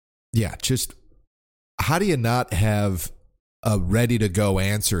 just... How do you not have a ready to go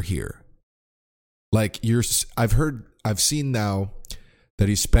answer here? I've seen now that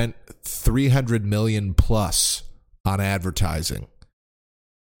he spent $300 million plus on advertising,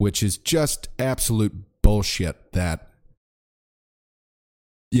 which is just absolute bullshit that,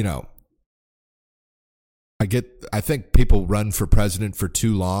 I think people run for president for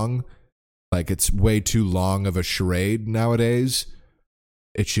too long. It's way too long of a charade nowadays.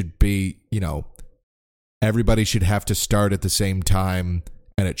 It should be, everybody should have to start at the same time,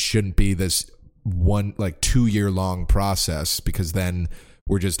 and it shouldn't be this 2 year long process, because then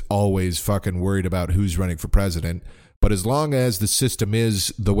we're just always fucking worried about who's running for president. But as long as the system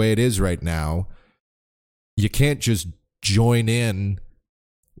is the way it is right now, you can't just join in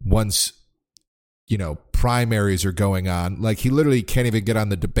once, primaries are going on. He literally can't even get on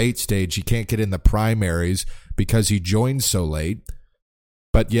the debate stage. He can't get in the primaries because he joined so late.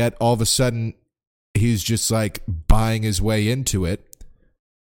 But yet all of a sudden, he's just buying his way into it.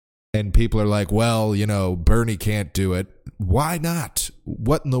 And people are well, Bernie can't do it. Why not?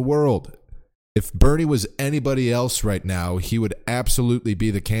 What in the world? If Bernie was anybody else right now, he would absolutely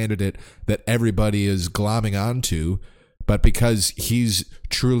be the candidate that everybody is glomming onto. But because he's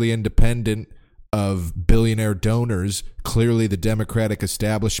truly independent of billionaire donors, clearly the Democratic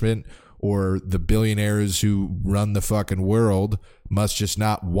establishment or the billionaires who run the fucking world must just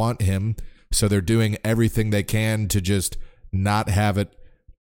not want him. So they're doing everything they can to just not have it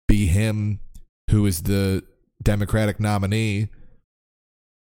be him who is the Democratic nominee.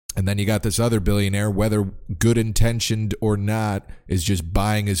 And then you got this other billionaire, whether good intentioned or not, is just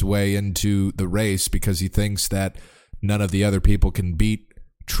buying his way into the race because he thinks that none of the other people can beat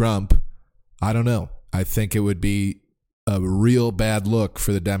Trump, I don't know. I think it would be a real bad look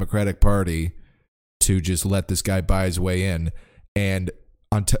for the Democratic Party to just let this guy buy his way in. And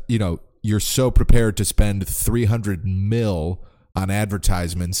you're so prepared to spend $300 million on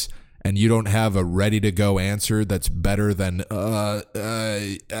advertisements, and you don't have a ready-to-go answer that's better than,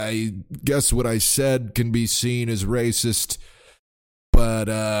 I guess what I said can be seen as racist, but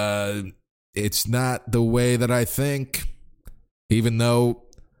it's not the way that I think, even though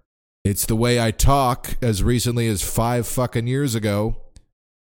it's the way I talk as recently as 5 fucking years ago.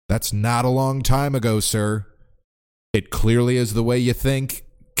 That's not a long time ago, sir. It clearly is the way you think,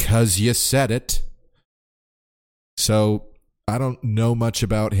 'cause you said it. So I don't know much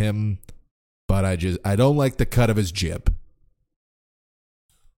about him, but I don't like the cut of his jib.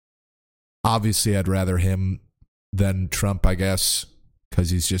 Obviously, I'd rather him than Trump, I guess,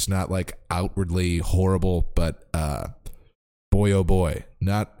 because he's just not like outwardly horrible, but boy, oh boy,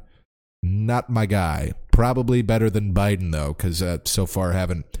 not my guy. Probably better than Biden, though, because so far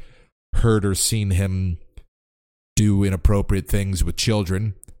haven't heard or seen him do inappropriate things with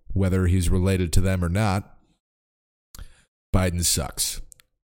children, whether he's related to them or not. Biden sucks.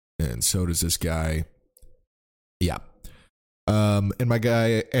 And so does this guy. Yeah. And my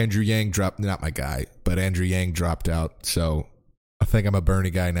guy, Andrew Yang, Andrew Yang dropped out. So I think I'm a Bernie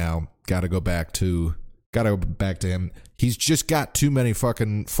guy now. Gotta go back to him. He's just got too many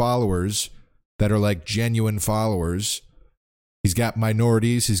fucking followers that are like genuine followers. He's got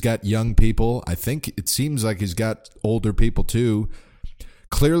minorities. He's got young people. I think it seems like he's got older people too.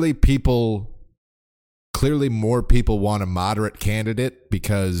 Clearly more people want a moderate candidate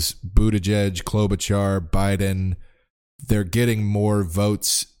because Buttigieg, Klobuchar, Biden, they're getting more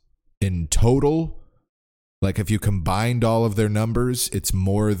votes in total. Like if you combined all of their numbers, it's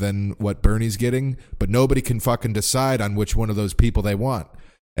more than what Bernie's getting, but nobody can fucking decide on which one of those people they want.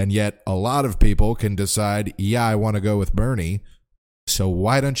 And yet a lot of people can decide, yeah, I want to go with Bernie. So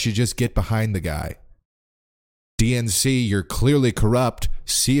why don't you just get behind the guy? DNC, you're clearly corrupt.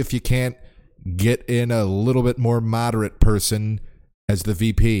 See if you can't get in a little bit more moderate person as the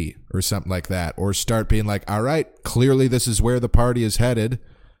VP or something like that. Or start being like, all right, clearly this is where the party is headed.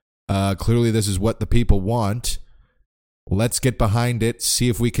 Clearly this is what the people want. Let's get behind it. See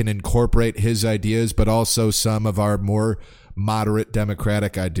if we can incorporate his ideas, but also some of our more moderate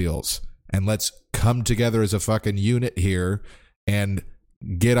democratic ideals. And let's come together as a fucking unit here and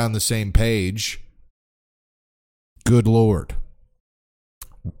get on the same page. Good Lord.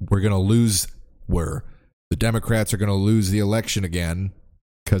 The Democrats are going to lose the election again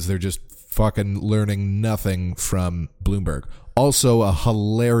because they're just fucking learning nothing from Bloomberg. Also, a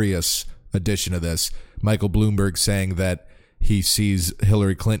hilarious addition to this, Michael Bloomberg saying that he sees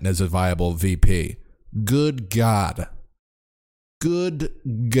Hillary Clinton as a viable VP. Good God. Good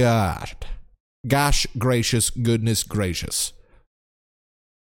God. Gosh gracious, goodness gracious.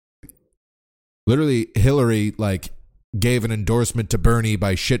 Literally, Hillary, gave an endorsement to Bernie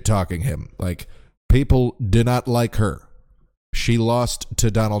by shit-talking him. People do not like her. She lost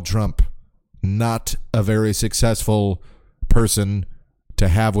to Donald Trump. Not a very successful person to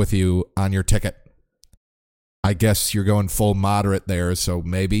have with you on your ticket. I guess you're going full moderate there, so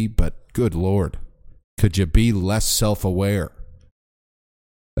maybe, but good Lord. Could you be less self-aware?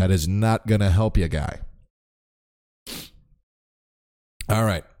 That is not going to help you, guy. All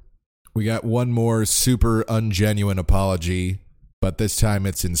right. We got one more super ungenuine apology, but this time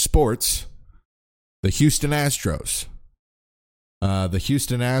it's in sports. The Houston Astros. The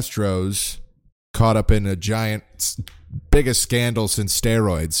Houston Astros caught up in a biggest scandal since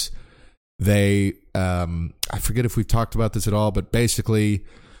steroids. They, I forget if we've talked about this at all, but basically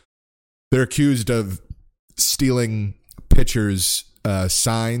they're accused of stealing pitchers'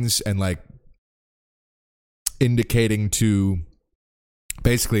 signs and indicating to,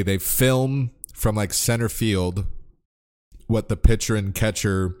 basically they film from center field what the pitcher and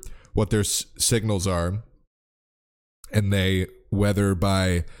catcher, what their signals are, and they, whether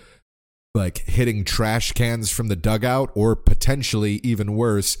by hitting trash cans from the dugout or potentially even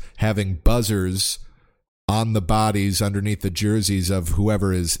worse, having buzzers on the bodies underneath the jerseys of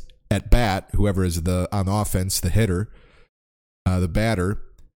whoever is at bat, whoever is on offense, the hitter, the batter.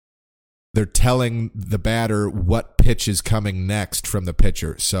 They're telling the batter what pitch is coming next from the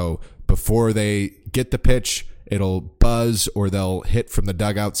pitcher. So before they get the pitch, it'll buzz or they'll hit from the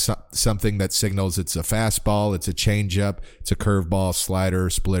dugout something that signals it's a fastball, it's a changeup, it's a curveball, slider,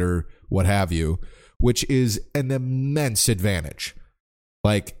 splitter, what have you, which is an immense advantage.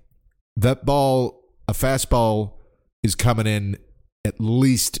 That ball, a fastball, is coming in at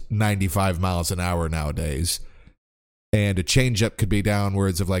least 95 miles an hour nowadays. and a changeup could be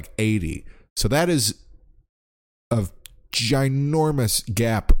downwards of like 80. So that is a ginormous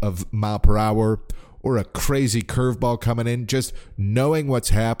gap of mile per hour, or a crazy curveball coming in. Just knowing what's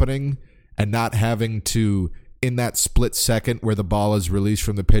happening and not having to, in that split second where the ball is released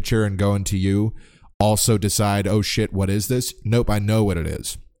from the pitcher and going to you, also decide, oh shit, what is this? Nope, I know what it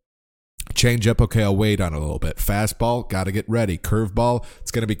is. Changeup, okay, I'll wait on it a little bit. Fastball, got to get ready. Curveball,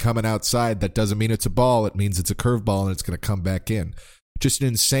 it's going to be coming outside. That doesn't mean it's a ball. It means it's a curveball, and it's going to come back in. Just an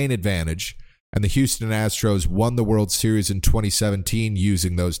insane advantage. And the Houston Astros won the World Series in 2017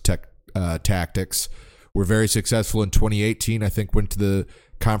 using those tactics. Were very successful in 2018. I think went to the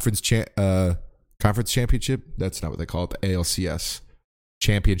conference championship. That's not what they call it. The ALCS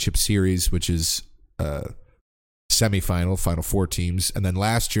championship series, which is semifinal, final four teams. And then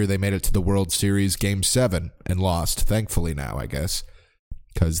last year they made it to the World Series Game 7 and lost, thankfully now, I guess,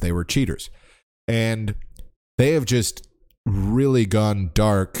 because they were cheaters. And they have just really gone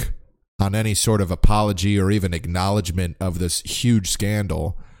dark on any sort of apology or even acknowledgement of this huge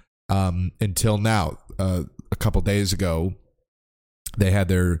scandal until now. A couple days ago, they had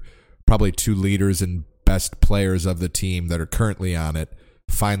their probably two leaders and best players of the team that are currently on it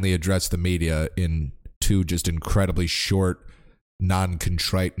finally address the media in two just incredibly short,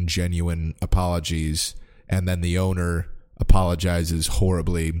 non-contrite and genuine apologies, and then the owner apologizes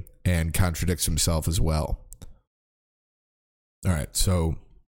horribly and contradicts himself as well. All right, so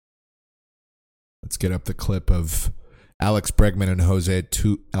let's get up the clip of Alex Bregman and Jose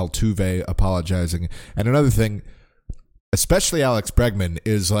Altuve apologizing. And another thing, especially Alex Bregman,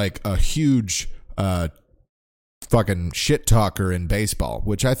 is like a huge fucking shit talker in baseball,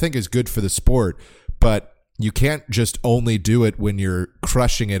 which I think is good for the sport. But you can't just only do it when you're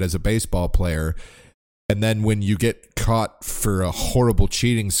crushing it as a baseball player. And then when you get caught for a horrible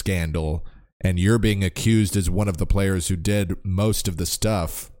cheating scandal and you're being accused as one of the players who did most of the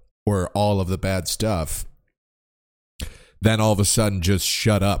stuff or all of the bad stuff, then all of a sudden just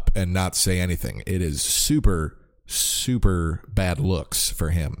shut up and not say anything. It is super, super bad looks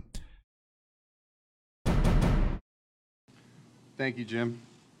for him. Thank you, Jim.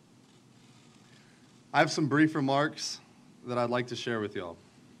 I have some brief remarks that I'd like to share with y'all.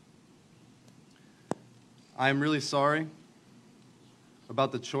 I am really sorry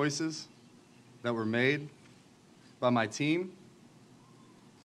about the choices that were made by my team.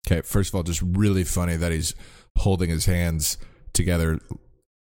 Okay, first of all, just really funny that he's holding his hands together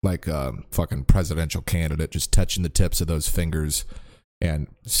like a fucking presidential candidate, just touching the tips of those fingers, and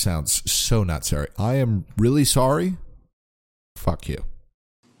sounds so not sorry. I am really sorry. Fuck you.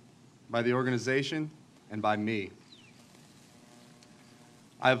 By the organization and by me.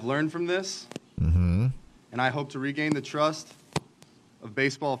 I have learned from this, and I hope to regain the trust of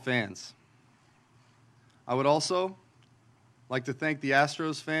baseball fans. I would also like to thank the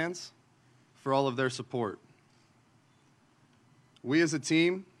Astros fans for all of their support. We as a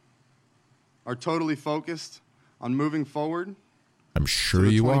team are totally focused on moving forward. I'm sure to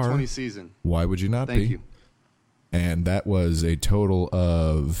the you 2020 are. Season. Why would you not be? Thank you. And that was a total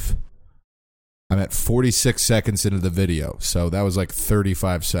of, I'm at 46 seconds into the video, so that was like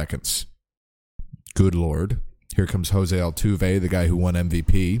 35 seconds. Good Lord. Here comes Jose Altuve, the guy who won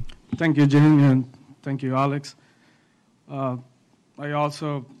MVP. Thank you, Jim, and thank you, Alex. I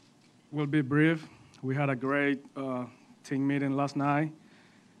also will be brief. We had a great team meeting last night,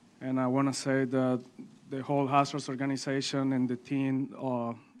 and I want to say that the whole Astros organization and the team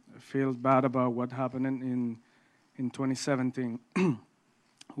feel bad about what happened in 2017.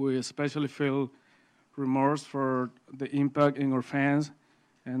 We especially feel remorse for the impact in our fans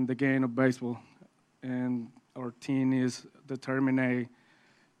and the game of baseball. And our team is determined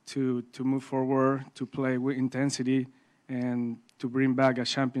to move forward, to play with intensity, and to bring back a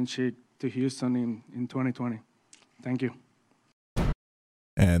championship to Houston in 2020. Thank you.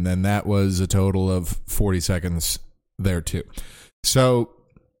 And then that was a total of 40 seconds there, too. So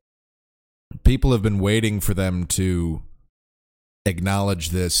people have been waiting for them to acknowledge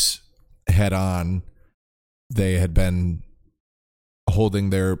this head on. They had been holding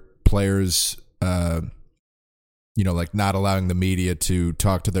their players, like not allowing the media to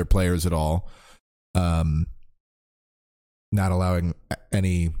talk to their players at all. Not allowing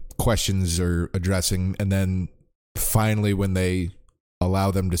any questions or addressing. And then finally, when they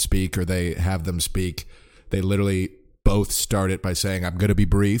allow them to speak or they have them speak, they literally both start it by saying, I'm going to be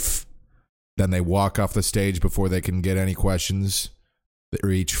brief. Then they walk off the stage before they can get any questions.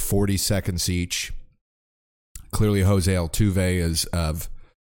 They're each 40 seconds each. Clearly, Jose Altuve is of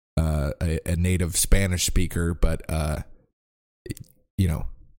a native Spanish speaker, but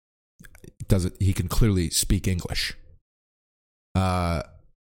he can clearly speak English.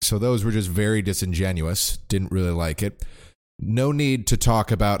 So those were just very disingenuous. Didn't really like it. No need to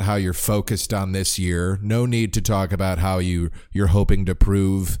talk about how you're focused on this year. No need to talk about how you're hoping to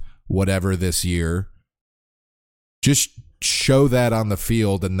prove whatever this year. Just show that on the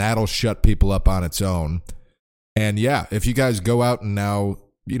field, and that'll shut people up on its own. And yeah, if you guys go out and now,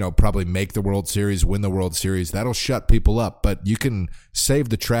 probably make the World Series, win the World Series, that'll shut people up. But you can save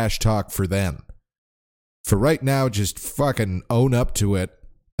the trash talk for then. For right now, just fucking own up to it,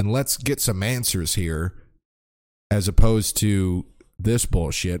 and let's get some answers here, as opposed to this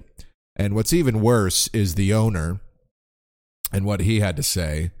bullshit. And what's even worse is the owner and what he had to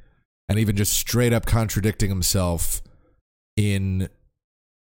say, and even just straight up contradicting himself within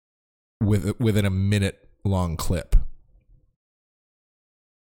a minute long clip.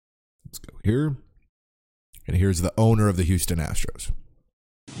 Let's go here. And here's the owner of the Houston Astros.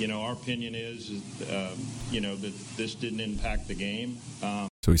 Our opinion is that this didn't impact the game.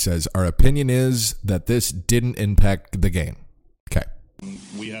 So he says, our opinion is that this didn't impact the game. Okay.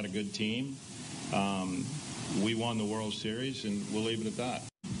 We had a good team. We won the World Series, and we'll leave it at that.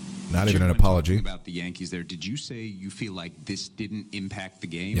 Not even an apology. About the Yankees there, did you say you feel like this didn't impact the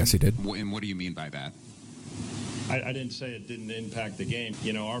game? Yes, he did. And what do you mean by that? I didn't say it didn't impact the game.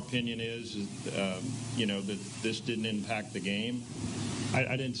 Our opinion is that this didn't impact the game.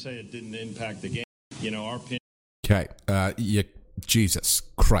 I didn't say it didn't impact the game. Our opinion. Okay. Jesus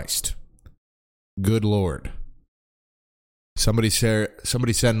Christ. Good Lord. Somebody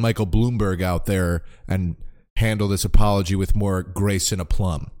send Michael Bloomberg out there and handle this apology with more grace and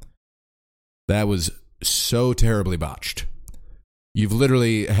aplomb. That was so terribly botched. You've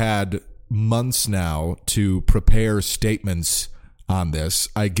literally had months now to prepare statements on this.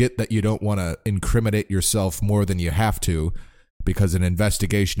 I get that you don't want to incriminate yourself more than you have to because an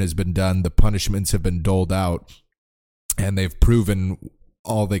investigation has been done, the punishments have been doled out, and they've proven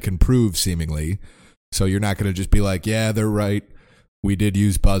all they can prove, seemingly. So you're not going to just be like, yeah, they're right, we did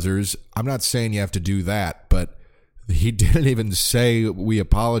use buzzers. I'm not saying you have to do that, but he didn't even say we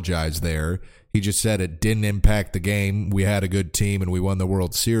apologize there. He just said it didn't impact the game. We had a good team and we won the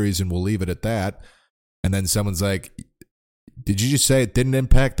World Series, and we'll leave it at that. And then someone's like, did you just say it didn't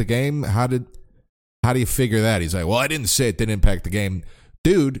impact the game? How do you figure that? He's like, well, I didn't say it didn't impact the game.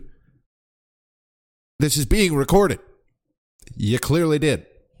 Dude, this is being recorded. You clearly did.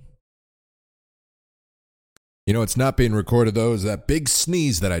 It's not being recorded, though, is that big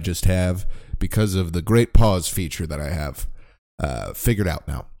sneeze that I just have because of the great pause feature that I have figured out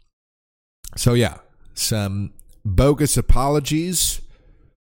now. So, yeah, some bogus apologies,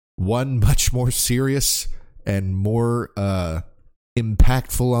 one much more serious and more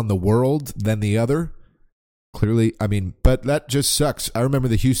impactful on the world than the other. Clearly, but that just sucks. I remember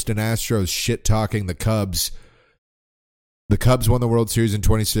the Houston Astros shit-talking the Cubs. The Cubs won the World Series in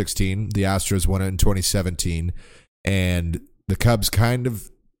 2016. The Astros won it in 2017. And the Cubs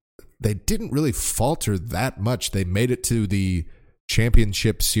they didn't really falter that much. They made it to the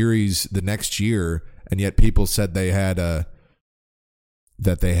championship series the next year, and yet people said they had a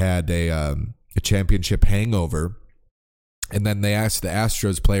championship hangover. And then they asked the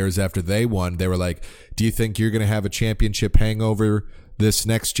Astros players after they won, they were like, do you think you're going to have a championship hangover this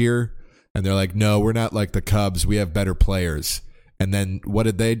next year? And they're like, no, we're not like the Cubs. We have better players. And then what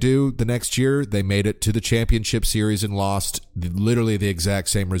did they do the next year? They made it to the championship series and lost literally the exact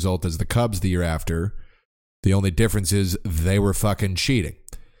same result as the Cubs the year after. The only difference is they were fucking cheating.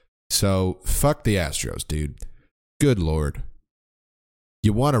 So fuck the Astros, dude. Good Lord.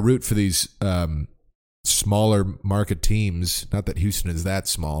 You want to root for these smaller market teams. Not that Houston is that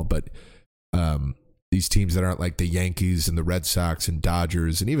small, but these teams that aren't like the Yankees and the Red Sox and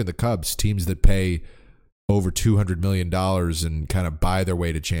Dodgers and even the Cubs, teams that pay over $200 million and kind of buy their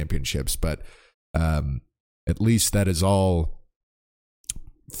way to championships. But at least that is all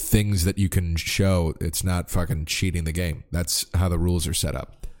things that you can show. It's not fucking cheating the game. That's how the rules are set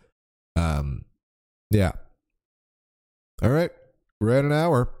up. Yeah. All right. We're at an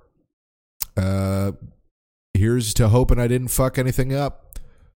hour. Here's to hoping I didn't fuck anything up.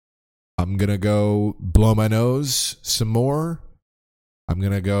 I'm going to go blow my nose some more. I'm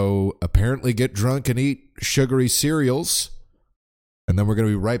going to go apparently get drunk and eat sugary cereals. And then we're going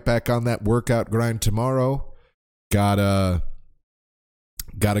to be right back on that workout grind tomorrow. Gotta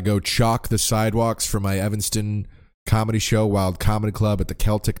go chalk the sidewalks for my Evanston comedy show, Wild Comedy Club at the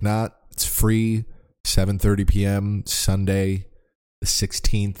Celtic Knot. It's free, 7:30 p.m. Sunday, the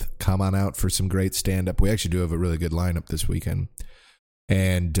 16th. Come on out for some great stand-up. We actually do have a really good lineup this weekend.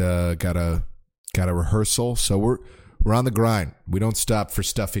 And got a rehearsal. So we're on the grind. We don't stop for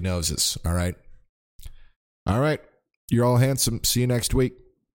stuffy noses. All right. You're all handsome. See you next week.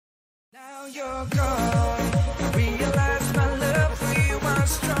 Now you're gone. I realize my love for you was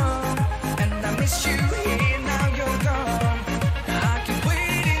strong, and I miss you here. Now you're gone. I keep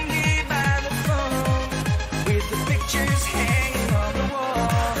waiting here by the phone with the pictures hanging on the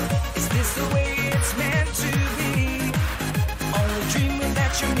wall. Is this the way it's meant to be? Only dreaming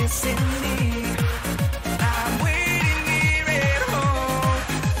that you're missing me.